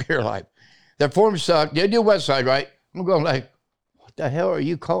read a book in their life. Their forms suck. They do Westside, right? I'm going like, what the hell are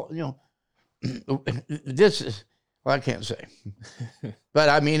you calling? You know, this is, well, I can't say. But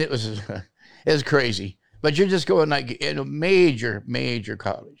I mean, it was crazy. But you're just going like in a major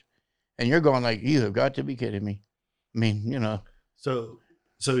college. And you're going like, you have got to be kidding me. I mean, you know. So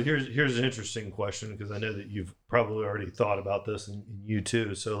here's an interesting question, because I know that you've probably already thought about this, and you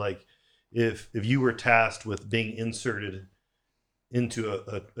too. So like, if you were tasked with being inserted into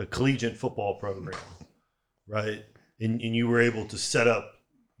a collegiate football program, right, and you were able to set up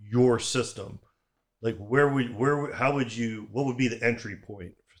your system, like what would be the entry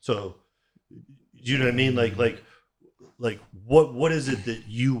point? So, you know what I mean? Like like what is it that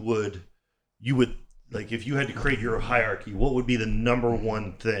you would like if you had to create your hierarchy, what would be the number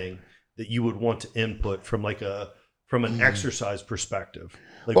one thing that you would want to input from an exercise perspective?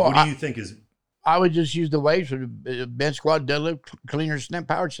 Like, Well, what do you think is? I would just use the waves for the bench squat, deadlift, cleaner, snap,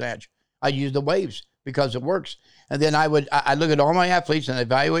 power snatch. I'd use the waves because it works. And then I look at all my athletes and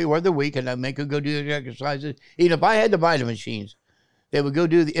evaluate where they're weak, and I make them go do the exercises. Even if I had the vitamin machines, they would go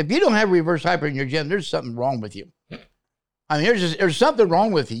do if you don't have reverse hyper in your gym, there's something wrong with you. I mean, there's something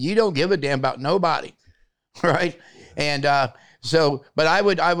wrong with you. You don't give a damn about nobody, right? And but I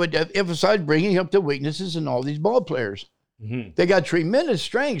would emphasize bringing up the weaknesses in all these ball players. Mm-hmm. They got tremendous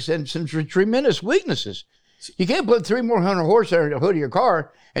strengths and some tremendous weaknesses. You can't put 3 more 100 horsepower in the hood of your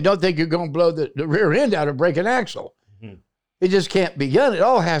car and don't think you're going to blow the rear end out or break an axle. Mm-hmm. It just can't be done. It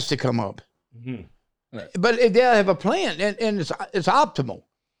all has to come up. Mm-hmm. Right. But if they have a plan, and it's optimal.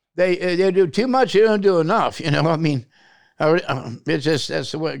 They do too much, they don't do enough. You know, I mean, it's just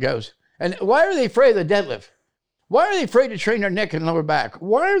that's the way it goes. And why are they afraid of the deadlift? Why are they afraid to train their neck and lower back?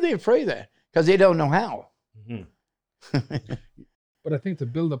 Why are they afraid of that? Because they don't know how. Mm-hmm. But I think to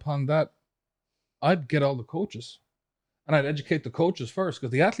build upon that, I'd get all the coaches, and I'd educate the coaches first,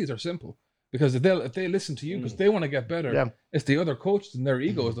 because the athletes are simple. Because if they listen to you, because they want to get better, it's the other coaches and their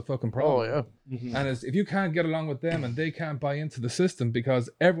ego is the fucking problem. Oh yeah. Mm-hmm. And if you can't get along with them and they can't buy into the system, because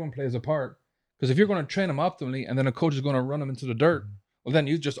everyone plays a part. Because if you're going to train them optimally and then a coach is going to run them into the dirt, well then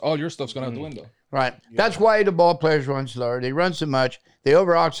all your stuff's going out the window. Right. Yeah. That's why the ball players run slower. They run so much, they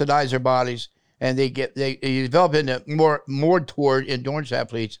over-oxidize their bodies, and they develop into more toward endurance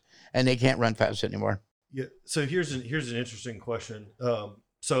athletes, and they can't run fast anymore. Yeah. So here's an interesting question.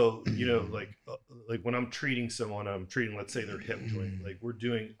 So, you know, like when I'm treating someone, let's say their hip joint, like we're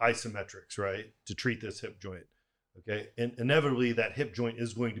doing isometrics, right? To treat this hip joint. Okay. And inevitably that hip joint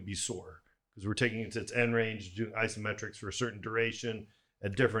is going to be sore because we're taking it to its end range, doing isometrics for a certain duration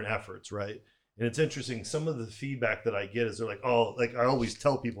at different efforts. Right. And it's interesting. Some of the feedback that I get is they're like, oh, like I always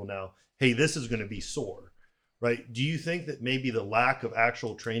tell people now, hey, this is going to be sore. Right. Do you think that maybe the lack of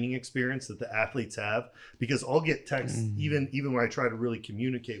actual training experience that the athletes have, because I'll get texts even when I try to really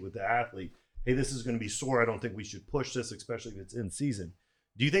communicate with the athlete, hey, this is going to be sore. I don't think we should push this, especially if it's in season.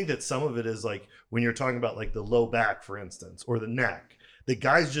 Do you think that some of it is like when you're talking about like the low back, for instance, or the neck, the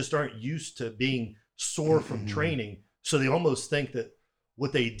guys just aren't used to being sore from training. So they almost think that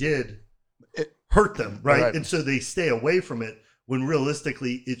what they did hurt them. Right. And so they stay away from it when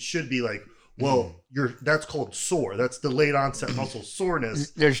realistically it should be like, well, that's called sore. That's delayed onset muscle soreness.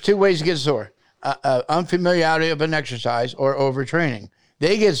 There's 2 ways to get sore. Unfamiliarity of an exercise or overtraining.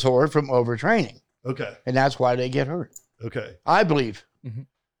 They get sore from overtraining. Okay. And that's why they get hurt. Okay. I believe. Mm-hmm.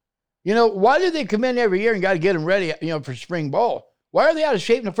 You know, why do they come in every year and got to get them ready, for spring ball? Why are they out of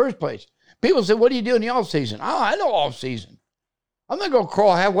shape in the first place? People say, what do you do in the off season? Oh, I know off season. I'm not going to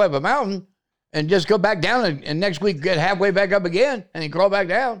crawl halfway up a mountain and just go back down and next week get halfway back up again and then crawl back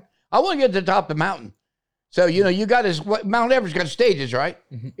down. I want to get to the top of the mountain. So, you got Mount Everest got stages, right?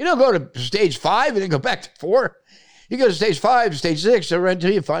 Mm-hmm. You don't go to stage 5 and then go back to 4. You go to stage 5, stage 6, so right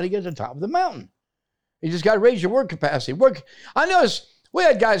until you finally get to the top of the mountain. You just got to raise your work capacity. I noticed we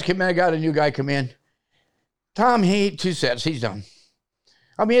had guys come in. I got a new guy come in. Tom, 2 sets, he's done.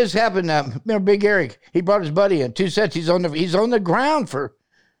 I mean, it's happened. Big Eric, he brought his buddy in. 2 sets, he's on the ground for.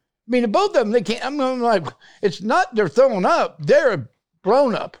 I mean, both of them, they can't. I'm like, it's not they're throwing up. They're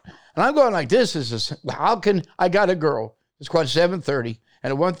blown up. And I'm going like, how can I got a girl that squats 730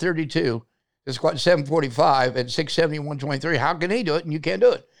 and a 132 that squats 745 and 670 and 123. How can he do it and you can't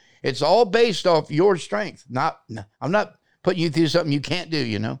do it? It's all based off your strength. I'm not putting you through something you can't do,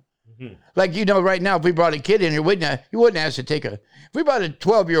 Mm-hmm. Like, right now, if we brought a kid in here, you wouldn't ask to take if we brought a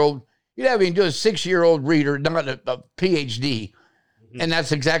 12-year-old, you'd have him do a 6-year-old reader, not a PhD. Mm-hmm. And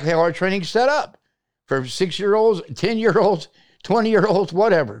that's exactly how our training's set up for 6-year-olds, 10-year-olds, 20-year-olds,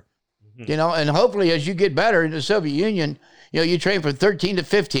 whatever. And hopefully as you get better in the Soviet Union, you train from 13 to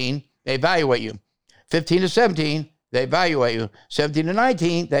 15, they evaluate you. 15 to 17, they evaluate you. 17 to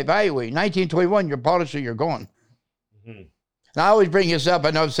 19, they evaluate you. 19 to 21, you're polished or you're going. Mm-hmm. And I always bring this up, I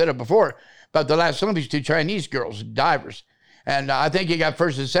know I've said it before, about the last Olympics, 2 Chinese girls, divers. And I think he got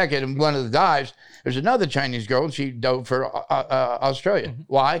first and second in one of the dives. There's another Chinese girl, she dove for Australia. Mm-hmm.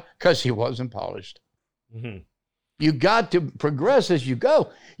 Why? Because she wasn't polished. Mm-hmm. You got to progress as you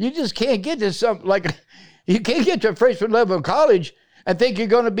go. You just can't get to you can't get to a freshman level of college and think you're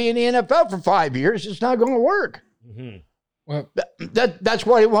going to be in the NFL for 5 years. It's not going to work. Mm-hmm. Well, that's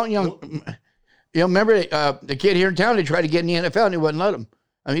why they want young. Remember the kid here in town? They tried to get in the NFL and he wouldn't let him.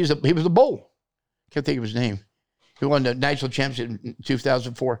 I mean, he was a bull. Can't think of his name. He won the national championship in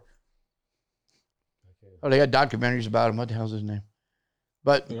 2004. Oh, they got documentaries about him. What the hell's his name?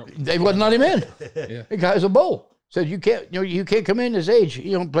 But they wouldn't let him in. Yeah. The guy's a bull. Said you can't come in this age.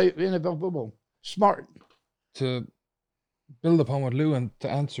 You don't play NFL football. Smart. To build upon what Lou and to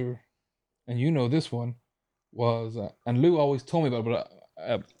answer, and you know this one was, and Lou always told me about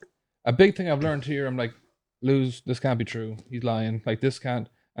it, but a big thing I've learned here, I'm like, Lou's, this can't be true. He's lying. Like, this can't.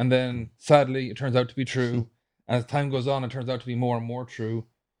 And then sadly, it turns out to be true. And as time goes on, it turns out to be more and more true.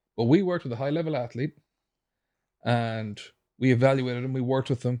 But we worked with a high level athlete, and we evaluated him. We worked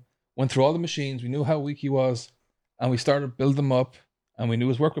with him, went through all the machines. We knew how weak he was, and we started to build him up. And we knew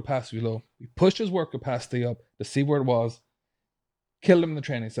his work capacity was low. We pushed his work capacity up to see where it was. Killed him in the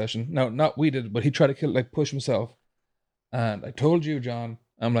training session. No, not we did, but he tried to push himself. And I told you, John,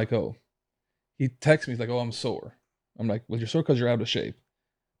 I'm like, oh. He texts me, he's like, oh, I'm sore. I'm like, well, you're sore because you're out of shape.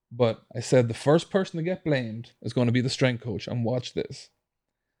 But I said, the first person to get blamed is going to be the strength coach. And watch this.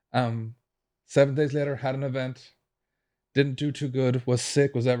 7 days later, had an event. Didn't do too good. Was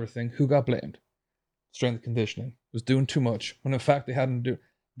sick, was everything. Who got blamed? Strength and conditioning. Was doing too much. When in fact, they hadn't do.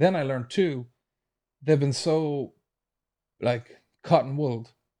 Then I learned too, they've been so, like, cotton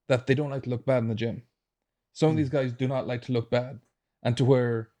wooled that they don't like to look bad in the gym. Some of these guys do not like to look bad. And to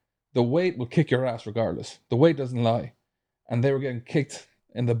where the weight will kick your ass regardless. The weight doesn't lie. And they were getting kicked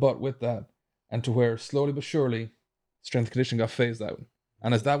in the butt with that. And to where slowly but surely, strength and conditioning got phased out.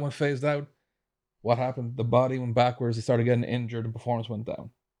 And as that one phased out, what happened? The body went backwards. They started getting injured and performance went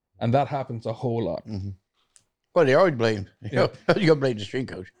down. And that happens a whole lot. Mm-hmm. Well, they always blame. Yeah. You go blame the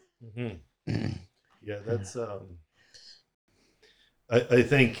strength coach. Mm-hmm. Yeah, that's. I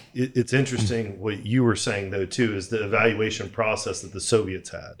think it's interesting what you were saying though too is the evaluation process that the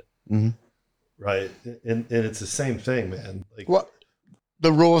Soviets had, Mm-hmm. right? And it's the same thing, man. Like, Well,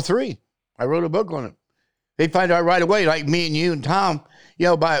 the rule of three. I wrote a book on it. They find out right away, like me and you and Tom.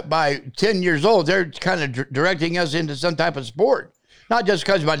 By 10 years old, they're kind of directing us into some type of sport. Not just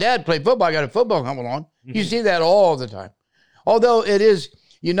because my dad played football. I got a football helmet on. Mm-hmm. You see that all the time. Although it is,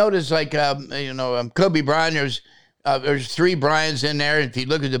 you notice like Kobe Bryant. There's 3 Bryans in there. If you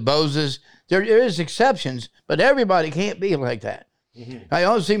look at the Boses, there is exceptions, but everybody can't be like that. Mm-hmm. I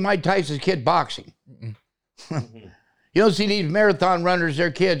don't see Mike Tyson's kid boxing. Mm-hmm. You don't see these marathon runners,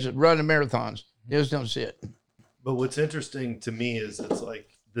 their kids running marathons. You just don't see it. But what's interesting to me is it's like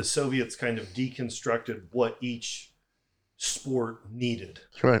the Soviets kind of deconstructed what each sport needed.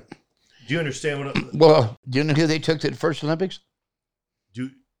 That's right. Do you understand what? Well, do you know who they took to the first Olympics?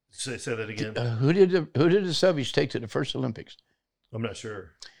 Say that again. Who did the Soviets take to the first Olympics? I'm not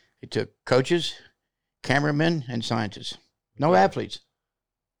sure. They took coaches, cameramen, and scientists. No athletes.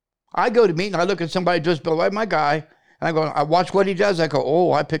 I go to meet and I look at somebody just below my guy, and I watch what he does. I go,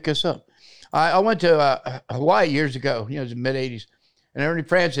 oh, I pick this up. I went to Hawaii years ago. It was the mid '80s, and Ernie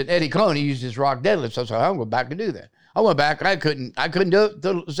France and Eddie Cohn, he used his rock deadlifts. I said, I'm going back and do that. I went back. I couldn't do it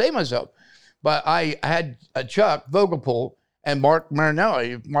to save myself, but I had a Chuck Vogelpohl and Mark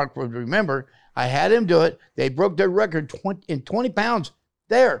Marinelli. If Mark would remember, I had him do it. They broke their record in 20 pounds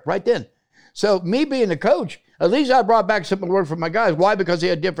there, right then. So me being the coach, at least I brought back something to work for my guys. Why? Because they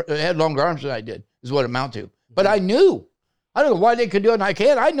had longer arms than I did, is what it amounted to. But I knew. I don't know why they could do it and I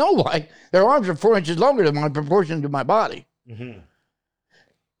can't. I know why. Their arms are 4 inches longer than my proportion to my body. Mm-hmm.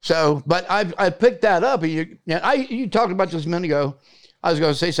 So, but I picked that up. You talked about this a minute ago. I was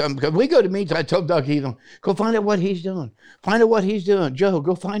going to say something because we go to meets. I told Doug Heatham, go find out what he's doing. Find out what he's doing. Joe,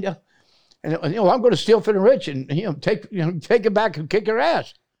 go find out. And I'm going to steal from the rich and take it back and kick your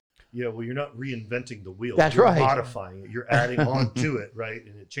ass. Yeah, well, you're not reinventing the wheel. That's you're right. Modifying it. You're adding on to it, right?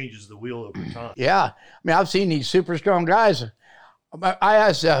 And it changes the wheel over time. Yeah. I mean, I've seen these super strong guys. I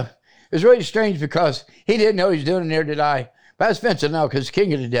asked, it was really strange because he didn't know he was doing it, neither did I. But I asked Vince now because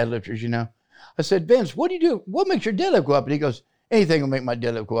king of the deadlifters, I said, Vince, what do you do? What makes your deadlift go up? And he goes, anything will make my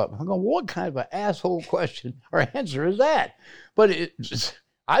deadlift go up. I'm going, what kind of an asshole question or answer is that? But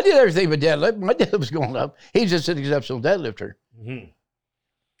I did everything but deadlift. My deadlift was going up. He's just an exceptional deadlifter. Mm-hmm.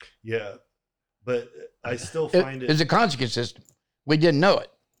 Yeah, but I still find it's a consequence system. We didn't know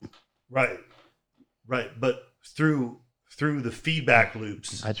it. Right. But through the feedback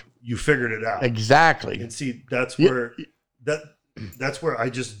loops, you figured it out. Exactly. And see, that's where that's where I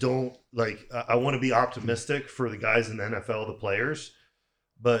just don't like. I want to be optimistic for the guys in the NFL, the players,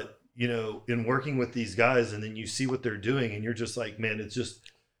 but in working with these guys, and then you see what they're doing, and you're just like, man, it's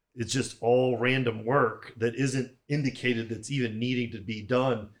just all random work that isn't indicated that's even needing to be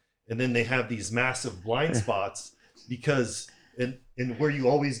done. And then they have these massive blind spots because, and where you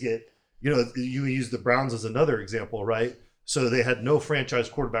always get, you use the Browns as another example, right? So they had no franchise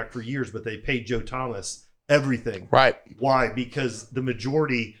quarterback for years, but they paid Joe Thomas everything. Right. Why? Because the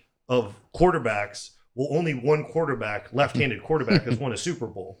majority of quarterbacks Well, only one quarterback, left-handed quarterback, has won a Super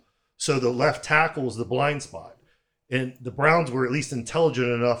Bowl. So the left tackle is the blind spot. And the Browns were at least intelligent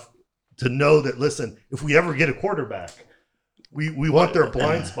enough to know that, listen, if we ever get a quarterback, we want their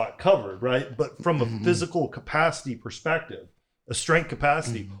blind spot covered, right? But from a physical capacity perspective, a strength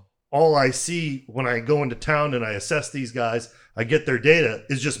capacity, all I see when I go into town and I assess these guys, I get their data,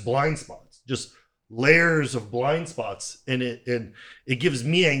 is just blind spots, just layers of blind spots. And it gives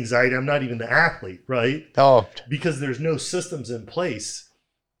me anxiety. I'm not even the athlete, right? Oh, Because there's no systems in place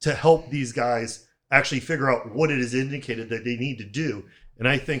to help these guys actually figure out what it is indicated that they need to do. And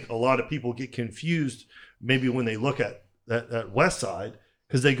I think a lot of people get confused maybe when they look at West Side,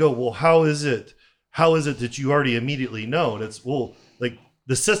 because they go, well, how is it that you already immediately know? And it's, well, like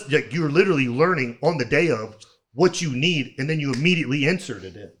the system, like you're literally learning on the day of what you need, and then you immediately insert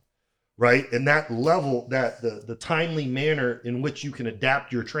it in, right? And that level, that the timely manner in which you can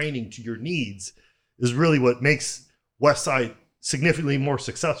adapt your training to your needs is really what makes West Side significantly more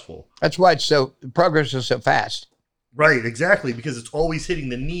successful. that's why progress is so fast. Right, exactly, because it's always hitting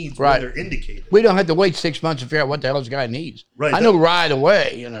the needs Right. when they're indicated. We don't have to wait 6 months to figure out what the hell this guy needs. Right. I know right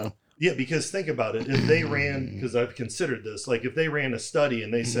away, Yeah, because think about it. If they ran, because I've considered this, like if they ran a study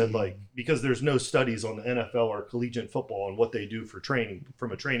and they said like, because there's no studies on the NFL or collegiate football on what they do for training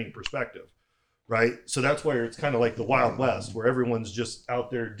from a training perspective, right? So that's why it's kind of like the Wild West where everyone's just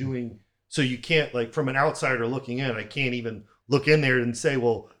out there doing, so you can't, like from an outsider looking in, I can't even look in there and say,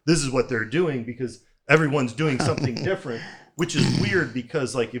 well, this is what they're doing, because everyone's doing something different, which is weird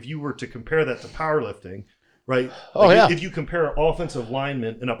because like if you were to compare that to powerlifting, right? Oh, Like, yeah. If you compare an offensive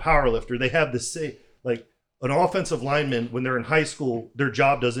lineman and a powerlifter, they have the same, like an offensive lineman, when they're in high school, their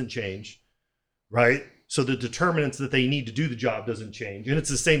job doesn't change, right? So the determinants that they need to do the job doesn't change. And it's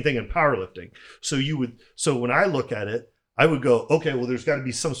the same thing in powerlifting. So when I look at it, I would go, okay, well, there's got to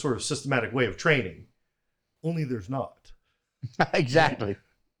be some sort of systematic way of training. Only there's not. Exactly.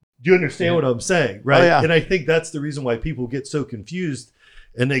 Do you understand what I'm saying? Right. Oh, yeah. And I think that's the reason why people get so confused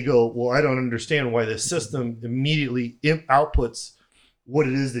and they go, well, I don't understand why this system immediately outputs what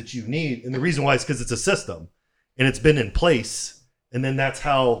it is that you need. And the reason why is because it's a system and it's been in place. And then that's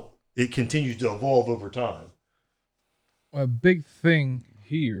how it continues to evolve over time. A big thing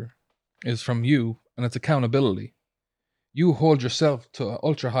here is from you, and it's accountability. You hold yourself to an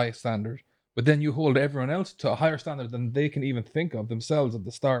ultra high standard, but then you hold everyone else to a higher standard than they can even think of themselves at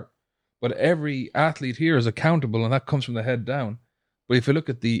the start. But every athlete here is accountable, and that comes from the head down. But if you look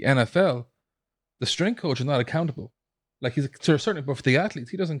at the NFL, the strength coach is not accountable. Like he's certainly, but for the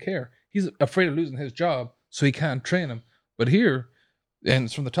athletes, he doesn't care. He's afraid of losing his job, so he can't train them. But here, and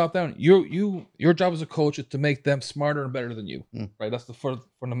it's from the top down, your job as a coach is to make them smarter and better than you, right? That's the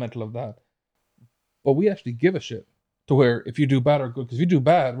fundamental of that. But we actually give a shit to where if you do bad or good, because if you do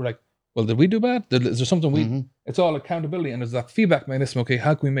bad, we're like, well, did we do bad? Is there something we? It's all accountability, and there's that feedback mechanism. Okay,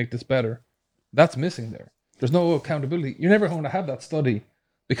 how can we make this better? That's missing there. There's no accountability. You're never going to have that study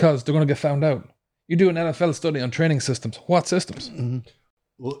because they're going to get found out. You do an NFL study on training systems. What systems?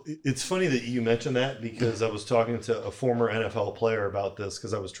 Well, it's funny that you mentioned that because I was talking to a former NFL player about this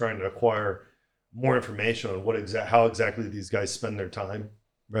because I was trying to acquire more information on how exactly these guys spend their time,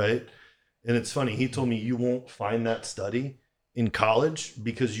 right? And it's funny. He told me you won't find that study in college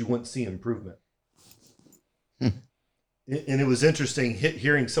because you wouldn't see improvement. And it was interesting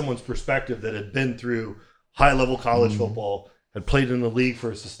hearing someone's perspective that had been through high-level college football, had played in the league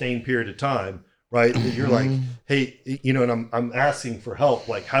for a sustained period of time, right? That you're like, hey, and I'm asking for help.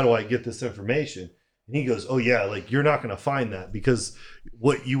 Like, how do I get this information? And he goes, oh yeah, like you're not going to find that because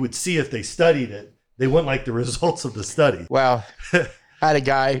what you would see if they studied it, they wouldn't like the results of the study. Well, I had a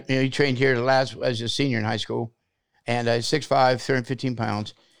guy, he trained here as a senior in high school, and 6'5", 315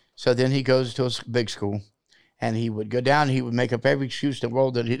 pounds. So then he goes to a big school, and he would go down, and he would make up every excuse in the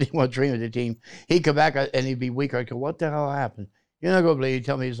world that he didn't want to train with the team. He'd come back, and he'd be weak. I'd go, what the hell happened? You're not going to believe. He'd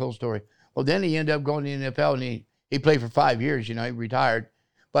tell me his whole story. Well, then he ended up going to the NFL, and he played for 5 years, he retired.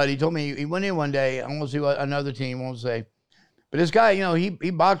 But he told me he went in one day, I won't see what another team, won't say. But this guy,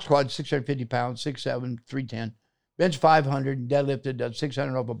 he box squad 650 pounds, 6'7", 310, bench 500, deadlifted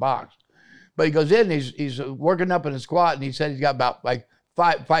 600 off a box. But he goes in, he's working up in a squat, and he said he's got about like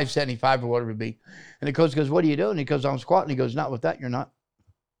 575 or whatever it be. And the coach goes, what are you doing? He goes, I'm squatting. He goes, not with that, you're not.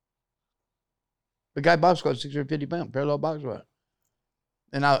 The guy box squat 650 pounds, parallel box squat.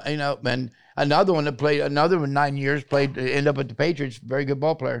 And and another one that played 9 years, ended up at the Patriots, very good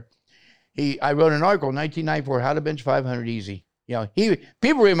ball player. I wrote an article in 1994, how to bench 500 easy.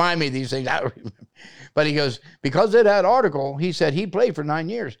 People remind me of these things. I don't remember. But he goes, because of that article, he said he played for 9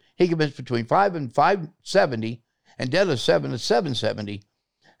 years. He could bench between 5 and 570 and deadlift 7 to 770.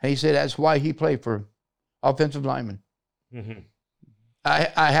 And he said that's why he played for offensive lineman. Mm-hmm.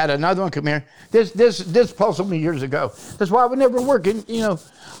 I had another one come here. This puzzled me years ago. That's why I would never work in,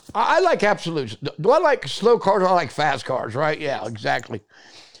 I like absolutes. Do I like slow cars or I like fast cars, right? Yeah, exactly.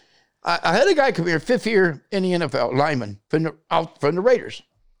 I had a guy come here, 5th year in the NFL, lineman from the Raiders.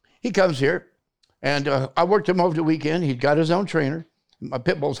 He comes here, and I worked him over the weekend. He'd got his own trainer. My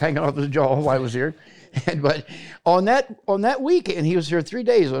pit bull's hanging off his jaw while I was here. But on that weekend, he was here 3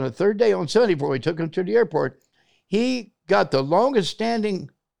 days. On the third day, on Sunday, before we took him to the airport, he got the longest standing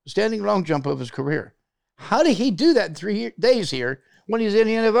long jump of his career. How did he do that in 3 days here when he's in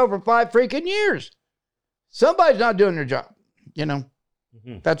the NFL for 5 freaking years? Somebody's not doing their job,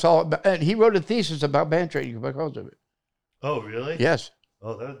 Mm-hmm. That's all. And he wrote a thesis about band training because of it. Oh, really? Yes.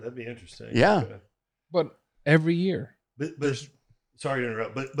 Oh, that'd be interesting. Yeah. Okay. But every year. But sorry to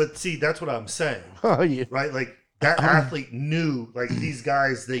interrupt, but see, that's what I'm saying, Oh, yeah. right? Like that athlete knew, like these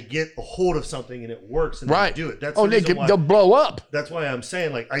guys, they get a hold of something and it works, and Right. they do it. That's Oh, the reason why, they'll blow up. that's why I'm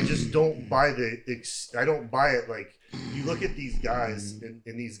saying, like, I just don't buy I don't buy it. Like, you look at these guys, and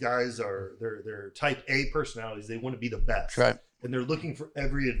these guys are they're type A personalities. They want to be the best, Right. and they're looking for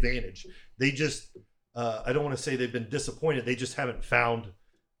every advantage. They just, I don't want to say they've been disappointed. They just haven't found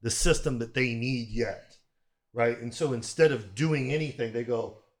the system that they need yet. Right. And so instead of doing anything, they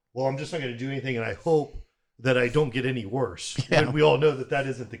go, well, I'm just not going to do anything. And I hope that I don't get any worse. Yeah. And we all know that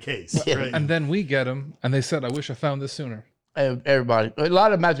isn't the case. Yeah. Right. And then we get them, and they said, I wish I found this sooner. Everybody. A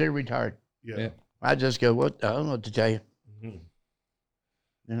lot of them out there retired. Yeah. I just go, I don't know what to tell you.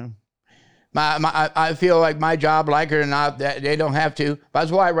 Mm-hmm. I feel like my job, like it or not, that they don't have to.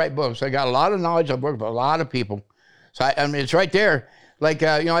 That's why I write books. I got a lot of knowledge. I've worked with a lot of people. So, I mean, it's right there. Like,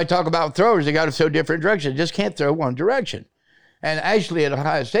 I talk about throwers. They got to throw different directions. Just can't throw one direction. And Ashley at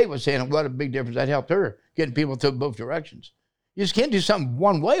Ohio State was saying what a big difference that helped her, getting people to both directions. You just can't do something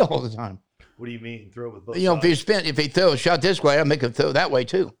one way all the time. What do you mean throw with both If they throw a shot this way, I'll make them throw that way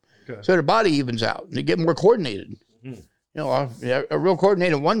too. Okay. So their body evens out. They get more coordinated. Mm-hmm. A real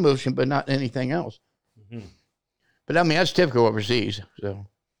coordinated one motion, but not anything else. Mm-hmm. But I mean, that's typical overseas. So,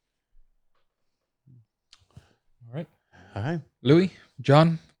 All right. all right. Louis,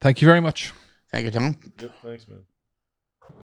 John, thank you very much. Thank you, Tom. Yep, thanks, man.